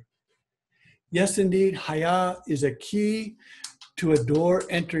chapter. Yes, indeed, Haya is a key to a door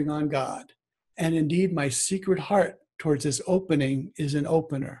entering on God. And indeed, my secret heart towards this opening is an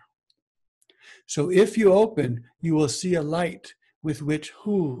opener. So if you open, you will see a light with which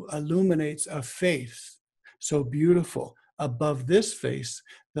who illuminates a face so beautiful. Above this face,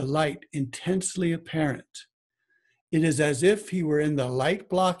 the light intensely apparent. It is as if he were in the light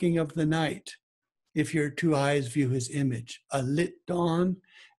blocking of the night, if your 2 eyes view his image, a lit dawn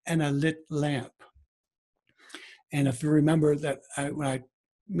and a lit lamp. And if you remember that when I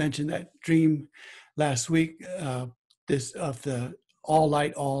mentioned that dream last week, this of the all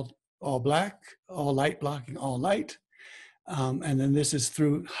light, all black, all light blocking all light. And then this is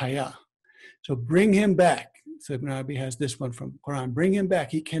through Haya. So bring him back So Ibn Arabi has this one from Quran. Bring him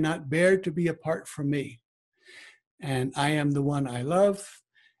back. He cannot bear to be apart from me. And I am the one I love.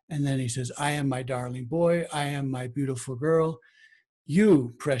 And then he says, I am my darling boy. I am my beautiful girl.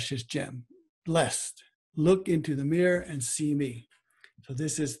 You, precious gem, blessed. Look into the mirror and see me. So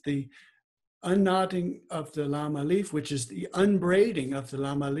this is the unknotting of the Lam Alif, which is the unbraiding of the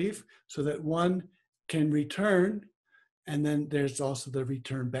Lam Alif, so that one can return. And then there's also the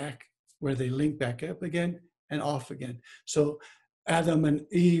return back, where they link back up again and off again. So Adam and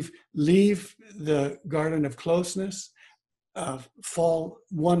Eve leave the garden of closeness, fall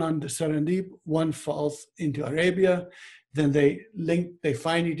one on the Serendip, one falls into Arabia. Then they link, they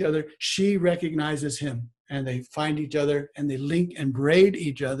find each other. She recognizes him, and they find each other, and they link and braid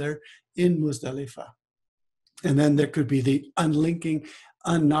each other in Muzdalifah. And then there could be the unlinking,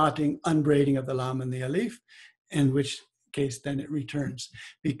 unknotting, unbraiding of the Lam and the Alif, in which case then it returns.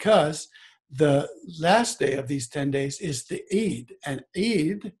 Because the last day of these 10 days is the Eid, and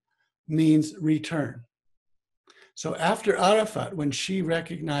Eid means return. So after Arafat, when she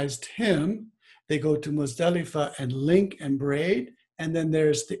recognized him, they go to Muzdalifah and link and braid, and then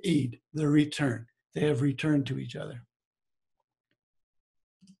there's the Eid, the return. They have returned to each other.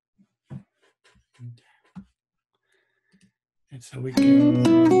 And so we can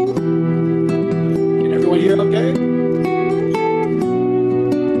everyone hear okay?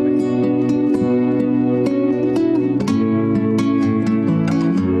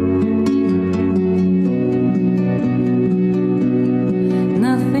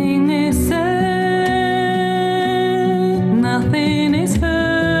 Nothing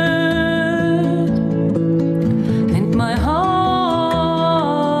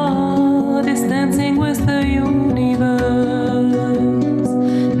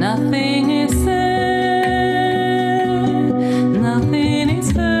is said.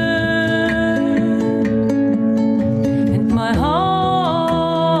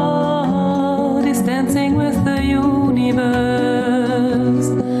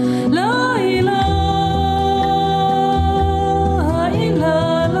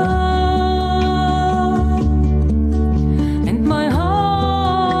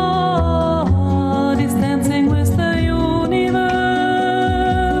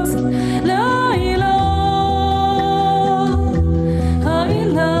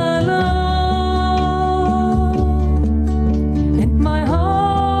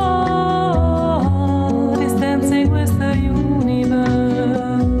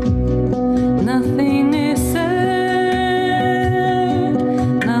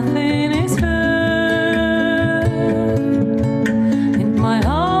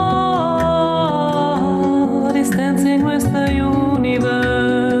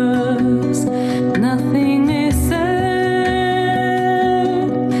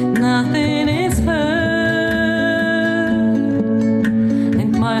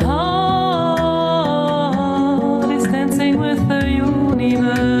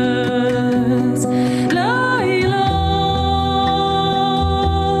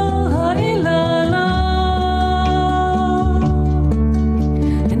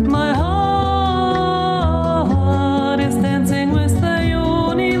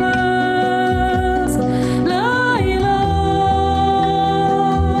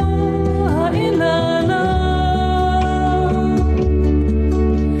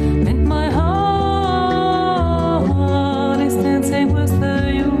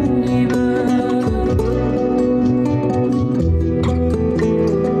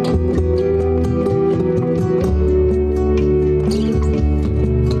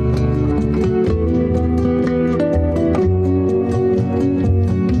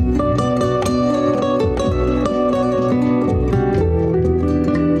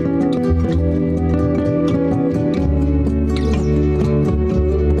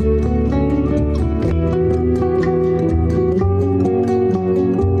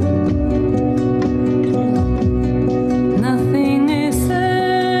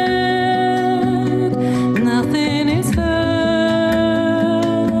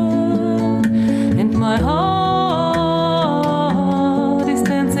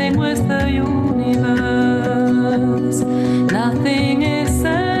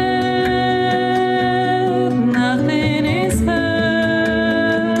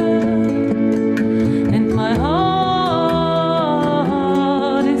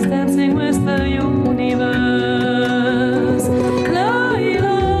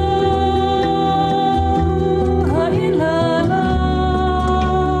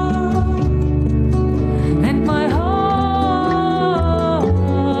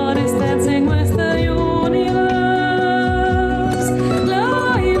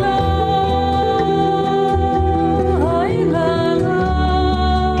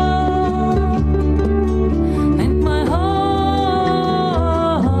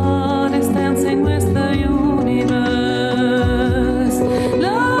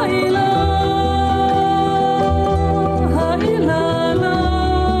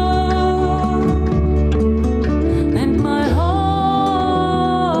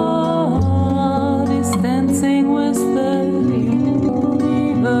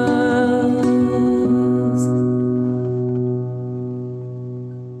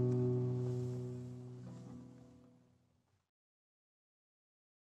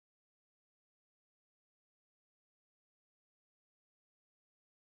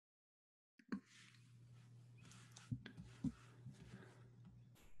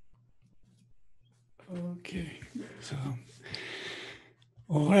 Okay, so,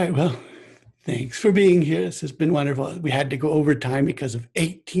 all right, well, thanks for being here. This has been wonderful. We had to go over time because of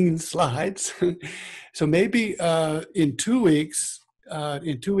 18 slides. So maybe in 2 weeks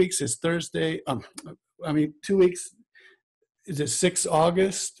is Thursday. 2 weeks is it 6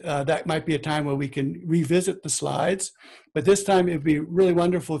 August? That might be a time where we can revisit the slides. But this time it'd be really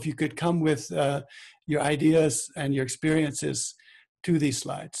wonderful if you could come with your ideas and your experiences to these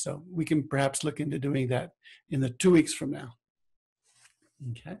slides. So we can perhaps look into doing that in the 2 weeks from now.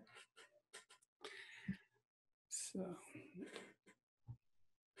 Okay. So,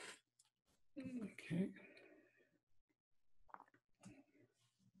 okay.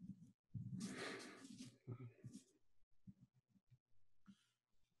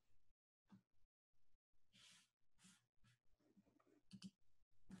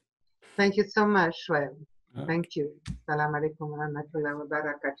 Thank you so much, Shoaib. Thank you. Assalamu alaikum wa rahmatullahi wa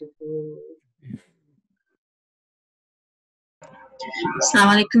barakatuh.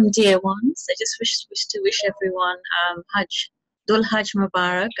 Assalamu alaikum, dear ones. I just wish to wish everyone Dul Hajj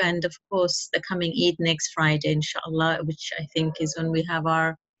Mubarak, and of course the coming Eid next Friday, inshallah, which I think is when we have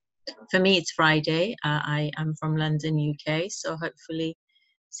for me it's Friday. I am from London, UK, so hopefully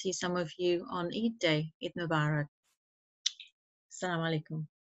see some of you on Eid Day. Eid Mubarak. Assalamu alaikum.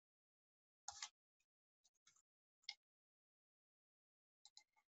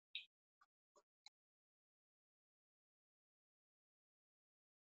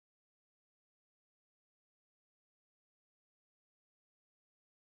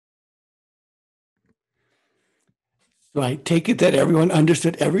 So I take it that everyone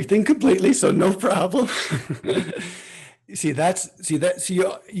understood everything completely, so no problem.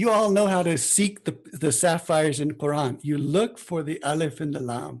 You all know how to seek the sapphires in Quran. You look for the Alif and the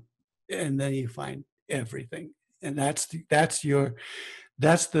Lam, and then you find everything. And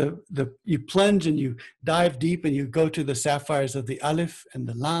you plunge and you dive deep and you go to the sapphires of the Alif and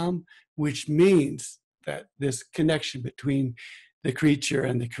the Lam, which means that this connection between the creature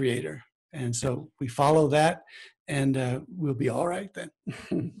and the creator. And so we follow that, and we'll be all right then.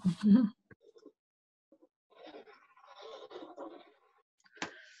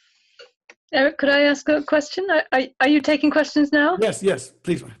 Eric, could I ask a question? Are you taking questions now? Yes,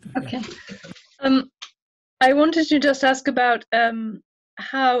 please. Okay. I wanted to just ask about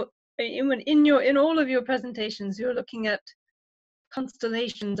how in all of your presentations you're looking at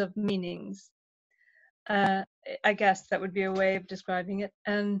constellations of meanings. I guess that would be a way of describing it,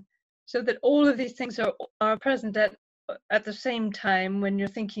 and so that all of these things are present at the same time when you're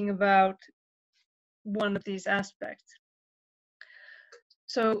thinking about one of these aspects.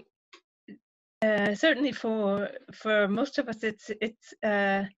 So certainly for most of us, it's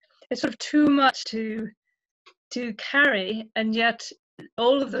sort of too much to carry, and yet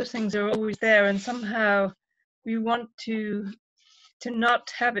all of those things are always there, and somehow we want to not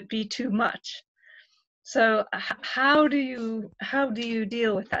have it be too much. So how do you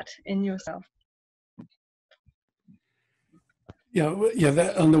deal with that in yourself?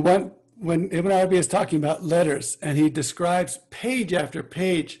 That on the one, when Ibn Arabi is talking about letters, and he describes page after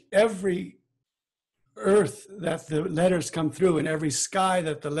page every earth that the letters come through and every sky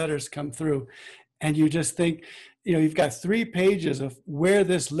that the letters come through, and you just think, you've got 3 pages of where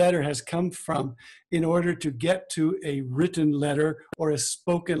this letter has come from in order to get to a written letter or a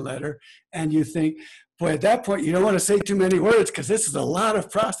spoken letter, and you think, boy, at that point, you don't want to say too many words because this is a lot of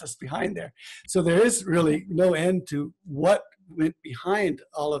process behind there. So there is really no end to what went behind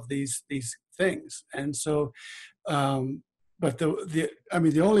all of these things. And so, but the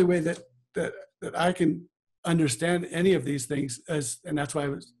only way that I can understand any of these things and that's why I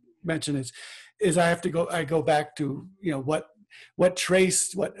was mentioning is I go back to, what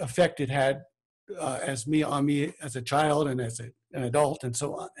effect it had on me as a child and as an adult and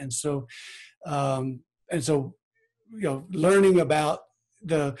so on. And so, learning about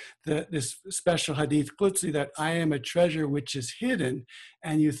this special hadith Qudsi that I am a treasure which is hidden,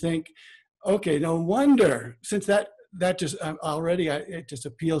 and you think, okay, no wonder, since that just already it just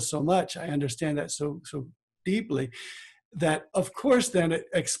appeals so much. I understand that so deeply. That of course then it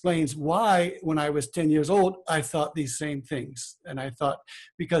explains why when I was 10 years old I thought these same things, and I thought,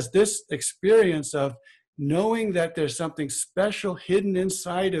 because this experience of knowing that there's something special hidden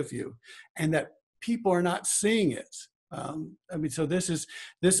inside of you and that people are not seeing it. So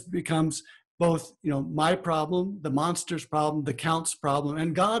this becomes both, my problem, the monster's problem, the count's problem,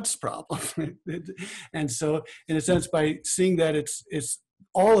 and God's problem. And so in a sense, by seeing that it's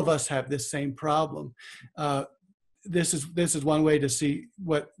all of us have this same problem, this is one way to see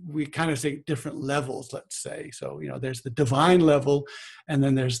what we kind of say different levels, let's say. So, you know, there's the divine level, and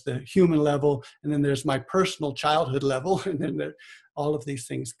then there's the human level, and then there's my personal childhood level, and then there, all of these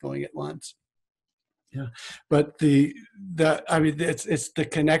things going at once. Yeah, but I mean, it's the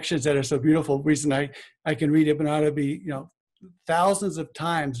connections that are so beautiful. Reason I can read Ibn Arabi, you know, thousands of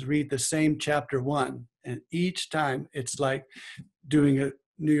times, read the same chapter 1, and each time it's like doing a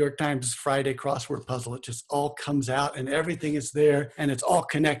New York Times Friday crossword puzzle. It just all comes out and everything is there and it's all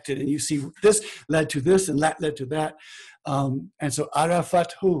connected. And you see this led to this and that led to that. And so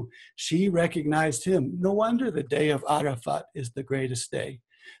Arafat, she recognized him. No wonder the day of Arafat is the greatest day.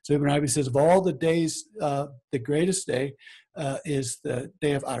 So Ibn Arabi says of all the days, the greatest day is the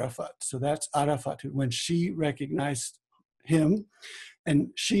day of Arafat. So that's Arafat, when she recognized him. And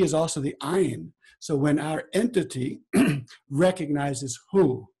she is also the ayin. So when our entity recognizes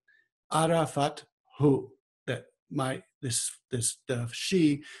who, Arafat who, that the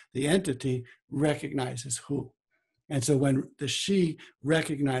she, the entity, recognizes who. And so when the she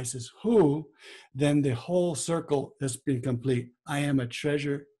recognizes who, then the whole circle has been complete. I am a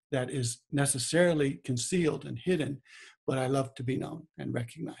treasure that is necessarily concealed and hidden, but I love to be known and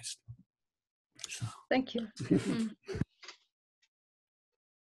recognized. So. Thank you.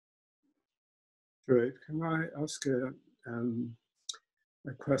 Great. Can I ask a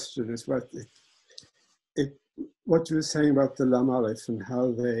question as well? What you were saying about the Lam Alif and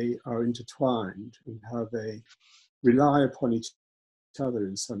how they are intertwined and how they rely upon each other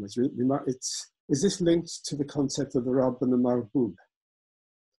in some ways. Is this linked to the concept of the Rabb and the Marbub,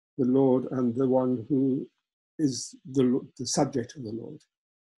 the Lord and the one who is the subject of the Lord?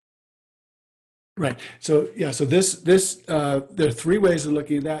 Right. So yeah. So this there are three ways of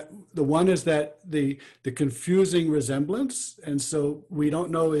looking at that. The one is that the confusing resemblance, and so we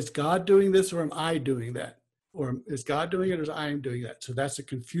don't know, is God doing this or am I doing that, or is God doing it or is I am doing that? So that's a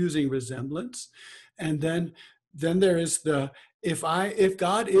confusing resemblance. And then there is the if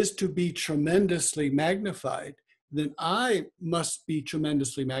God is to be tremendously magnified, then I must be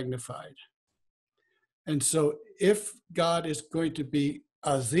tremendously magnified. And so if God is going to be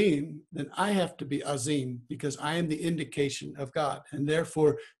Azim, then I have to be Azim because I am the indication of God. And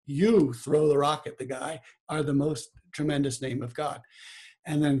therefore, you throw the rock at the guy are the most tremendous name of God.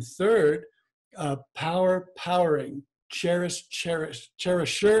 And then third, powering, cherisher,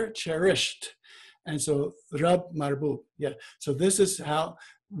 cherished. And so Rabb, Marbub. Yeah. So this is how,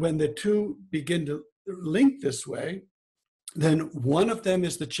 when the two begin to link this way, then one of them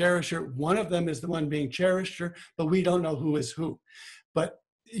is the cherisher, one of them is the one being cherisher, but we don't know who is who. But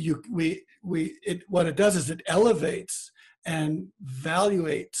what it does is it elevates and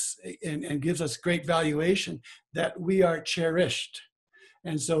valuates and gives us great valuation that we are cherished.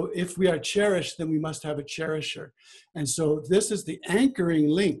 And so if we are cherished, then we must have a cherisher. And so this is the anchoring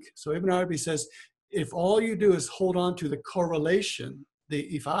link. So Ibn Arabi says, if all you do is hold on to the correlation,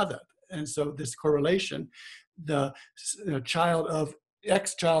 the ifadat, and so this correlation, the child of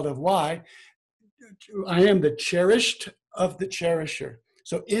X, child of Y, I am the cherished of the cherisher.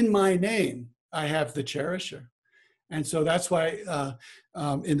 So in my name, I have the cherisher. And so that's why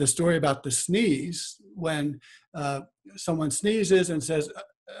in the story about the sneeze, when someone sneezes and says,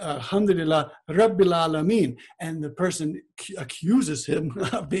 Alhamdulillah, Rabbil Alameen, and the person accuses him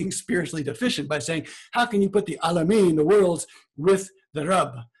of being spiritually deficient by saying, how can you put the Alameen, the worlds, with the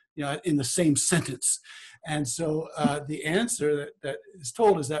Rabb, in the same sentence? And so the answer that is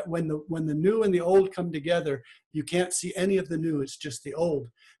told is that when the new and the old come together, you can't see any of the new, it's just the old.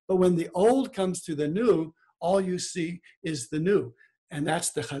 But when the old comes to the new, all you see is the new. And that's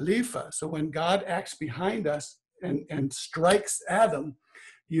the Khalifa. So when God acts behind us and strikes Adam,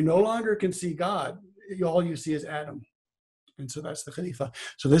 you no longer can see God. All you see is Adam. And so that's the Khalifa.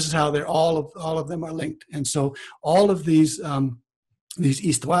 So this is how they're all of them are linked. And so all of these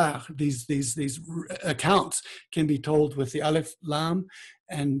histoires, these accounts can be told with the Alif, Lam,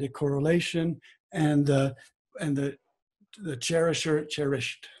 and the correlation, and the cherisher,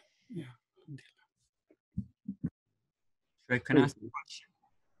 cherished. Yeah. So can I ask a question?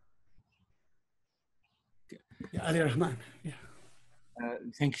 Yeah, Ali Rahman. Yeah.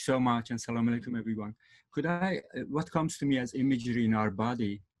 Thank you so much, and salam alaikum, everyone. Could I? What comes to me as imagery in our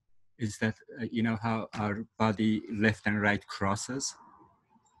body is that how our body left and right crosses.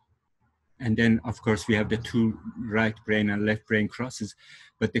 And then, of course, we have the two right brain and left brain crosses.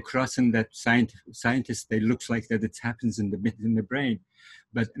 But the crossing that scientists, they looks like that it happens in the brain.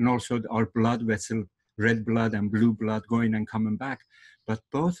 And also our blood vessel, red blood and blue blood going and coming back. But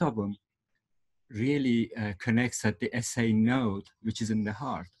both of them really connects at the SA node, which is in the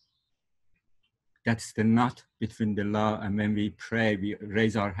heart. that's the knot between the la, and when we pray, we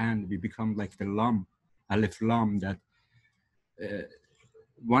raise our hand, we become like the lam, alif lam, that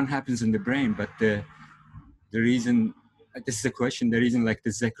one happens in the brain, but the reason, this is a question, the reason like the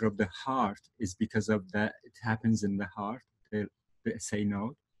zikr of the heart is because of that, it happens in the heart, the SA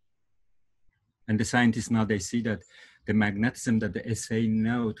node. And the scientists now, they see that the magnetism that the SA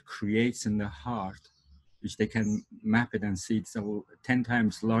node creates in the heart, which they can map it and see it's 10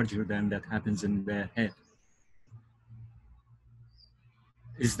 times larger than that happens in the head.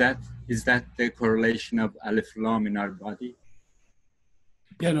 Is that the correlation of Alif Lam in our body?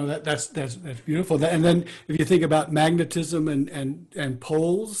 Yeah, no, that's beautiful. And then if you think about magnetism and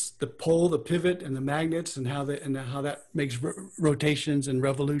poles, the pole, the pivot, and the magnets, and how that makes rotations and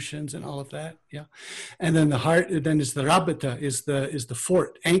revolutions and all of that. Yeah, and then the heart, then is the rabita, is the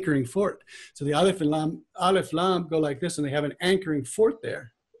fort, anchoring fort. So the alif and lam go like this, and they have an anchoring fort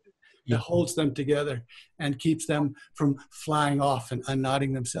there that holds them together and keeps them from flying off and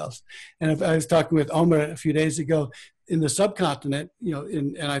unknotting themselves. And I was talking with Omar a few days ago, in the subcontinent,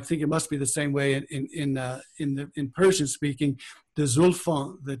 and I think it must be the same way in Persian speaking, the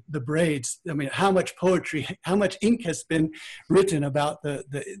zulfan, the braids. I mean, how much poetry, how much ink has been written about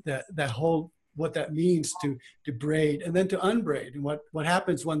that whole, what that means to braid and then to unbraid, and what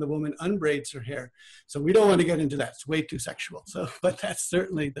happens when the woman unbraids her hair. So we don't want to get into that; it's way too sexual. So, but that's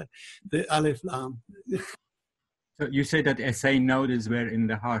certainly the alif lam. So you say that SA node is where in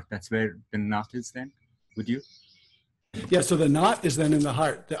the heart. That's where the knot is. Then, would you? Yeah, so the knot is then in the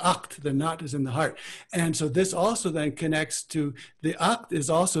heart. The aqd, the knot is in the heart. And so this also then connects to the aqd is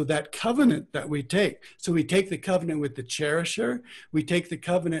also that covenant that we take. So we take the covenant with the cherisher, we take the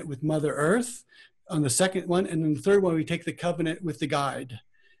covenant with Mother Earth on the second one, and then the third one we take the covenant with the guide.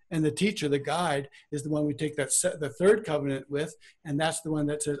 And the teacher, the guide, is the one we take the third covenant with, and that's the one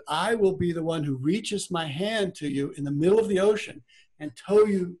that says, I will be the one who reaches my hand to you in the middle of the ocean and tow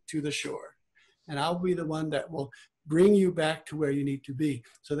you to the shore. And I'll be the one that will bring you back to where you need to be.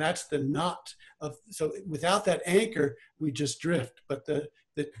 So that's the knot of, so without that anchor, we just drift. But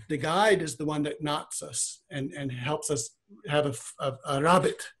the guide is the one that knots us and helps us have a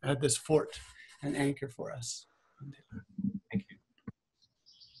rabbit, have this fort, an anchor for us. Thank you.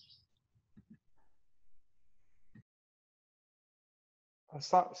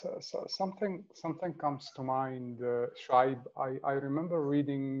 Something comes to mind, Shaib. I remember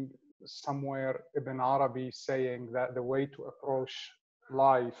reading somewhere Ibn Arabi saying that the way to approach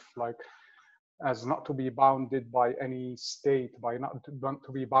life, like as not to be bounded by any state, by not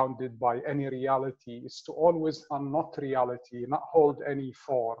to be bounded by any reality, is to always unknot reality, not hold any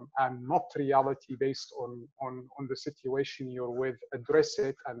form, and not reality based on the situation you're with, address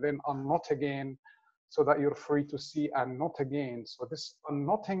it, and then unknot again, so that you're free to see and knot again. So this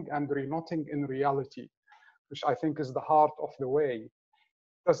unknotting and reknotting in reality, which I think is the heart of the way.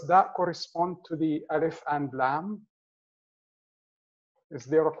 Does that correspond to the alif and lam? Is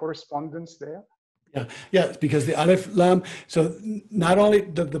there a correspondence there? Yeah, because the alif lam, so not only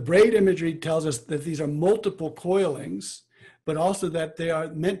the braid imagery tells us that these are multiple coilings, but also that they are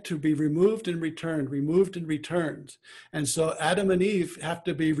meant to be removed and returned, removed and returned. And so Adam and Eve have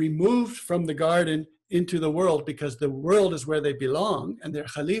to be removed from the garden into the world, because the world is where they belong, and they're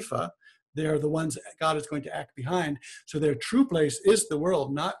Khalifa. They're the ones that God is going to act behind. So their true place is the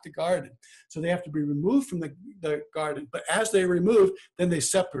world, not the garden. So they have to be removed from the garden. But as they remove, then they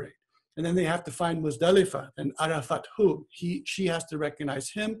separate. And then they have to find Muzdalifah and Arafathu. She has to recognize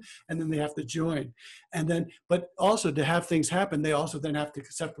him, and then they have to join. And then, but also to have things happen, they also then have to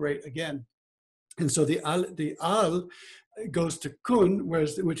separate again. And so the al goes to kun,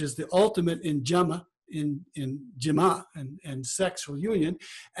 which is the ultimate in jama, in jima and sexual union,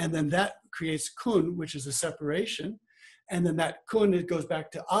 and then that creates kun, which is a separation, and then that kun, it goes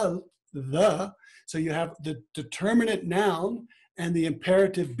back to al, the. So you have the determinate noun and the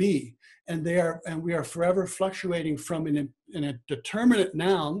imperative be, and we are forever fluctuating from in a determinate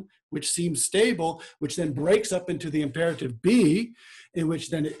noun, which seems stable, which then breaks up into the imperative be, in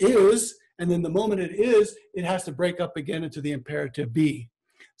which then it is, and then the moment it is, it has to break up again into the imperative be.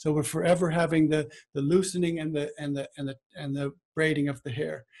 So we're forever having the loosening and the braiding of the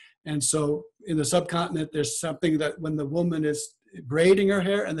hair. And so in the subcontinent, there's something that when the woman is braiding her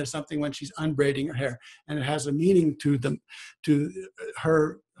hair, and there's something when she's unbraiding her hair, and it has a meaning to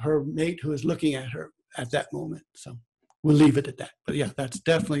her mate who is looking at her at that moment. So we'll leave it at that. But yeah, that's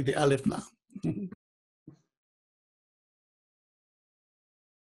definitely the alif lam.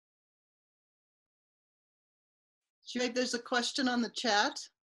 Shuaib, there's a question on the chat.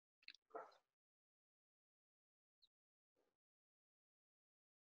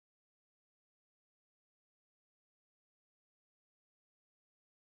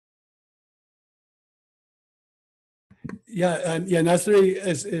 Yeah, Nasri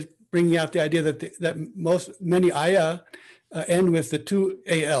is bringing out the idea that many ayah end with the two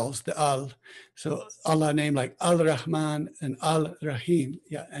ALs, the Al. So Allah name like Al-Rahman and Al-Rahim.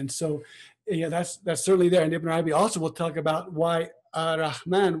 Yeah, and so yeah, that's certainly there. And Ibn Arabi also will talk about why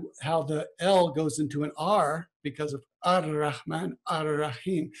Ar-Rahman, how the L goes into an R because of Ar-Rahman,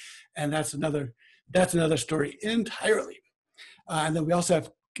 Ar-Rahim, and that's another story entirely. And then we also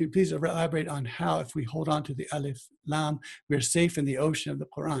have, can you please elaborate on how, if we hold on to the Alif Lam, we're safe in the ocean of the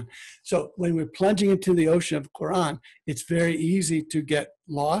Quran. So when we're plunging into the ocean of the Quran, it's very easy to get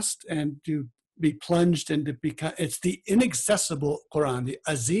lost and to be plunged and to become, it's the inaccessible Quran, the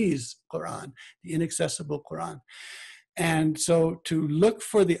Aziz Quran, the inaccessible Quran. And so to look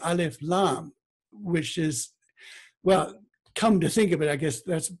for the Alif Lam, which is, well, come to think of it, I guess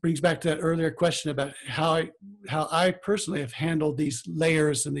that brings back to that earlier question about how I personally have handled these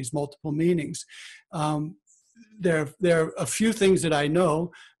layers and these multiple meanings. There are a few things that I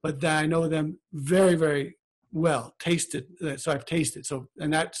know, but that I know them very, very well, tasted. So I've tasted. So,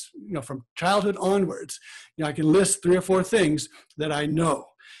 and that's, from childhood onwards, I can list 3 or 4 things that I know.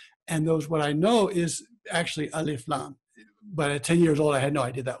 And what I know is actually Alif Lam. But at 10 years old, I had no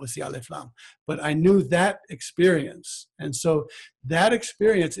idea that was the Alif Lam. But I knew that experience. And so that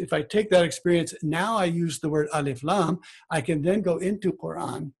experience, if I take that experience, now I use the word Alif Lam, I can then go into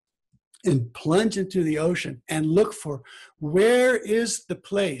Quran and plunge into the ocean and look for where is the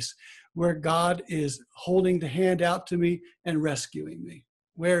place where God is holding the hand out to me and rescuing me.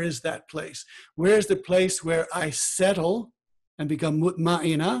 Where is that place? Where is the place where I settle and become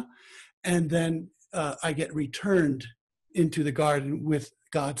mutma'ina, and then I get returned into the garden with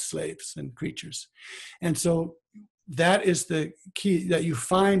God's slaves and creatures. And so that is the key, that you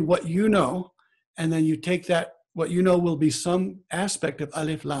find what you know, and then you take that, what you know will be some aspect of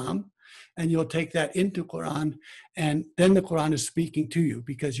Alif Lam, and you'll take that into Quran, and then the Quran is speaking to you,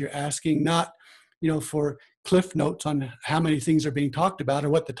 because you're asking not, for cliff notes on how many things are being talked about or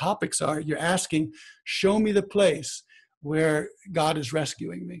what the topics are. You're asking, show me the place where God is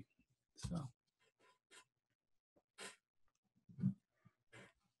rescuing me. So.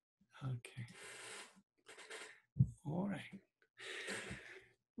 Okay. All right.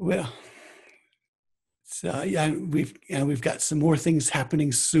 Well, so yeah, we've got some more things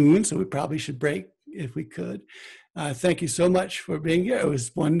happening soon, so we probably should break if we could. Thank you so much for being here. It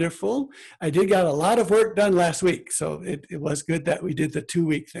was wonderful. I did got a lot of work done last week, so it was good that we did the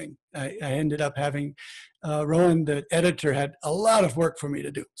 2-week thing. I ended up having Rowan, the editor, had a lot of work for me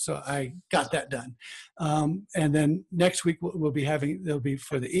to do, so I got that done. And then next week there'll be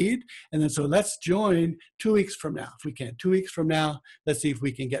for the Eid, and then so let's join 2 weeks from now if we can. 2 weeks from now, let's see if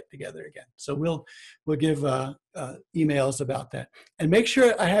we can get together again. So we'll give emails about that, and make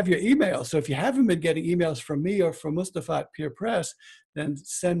sure I have your email. So if you haven't been getting emails from me or from Mustafa at Peer Press, then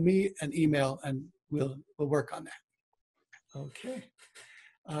send me an email and we'll work on that. Okay.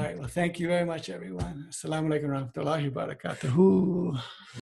 All right. Well, thank you very much, everyone. Assalamu alaikum wa rahmatullahi wa barakatuhu.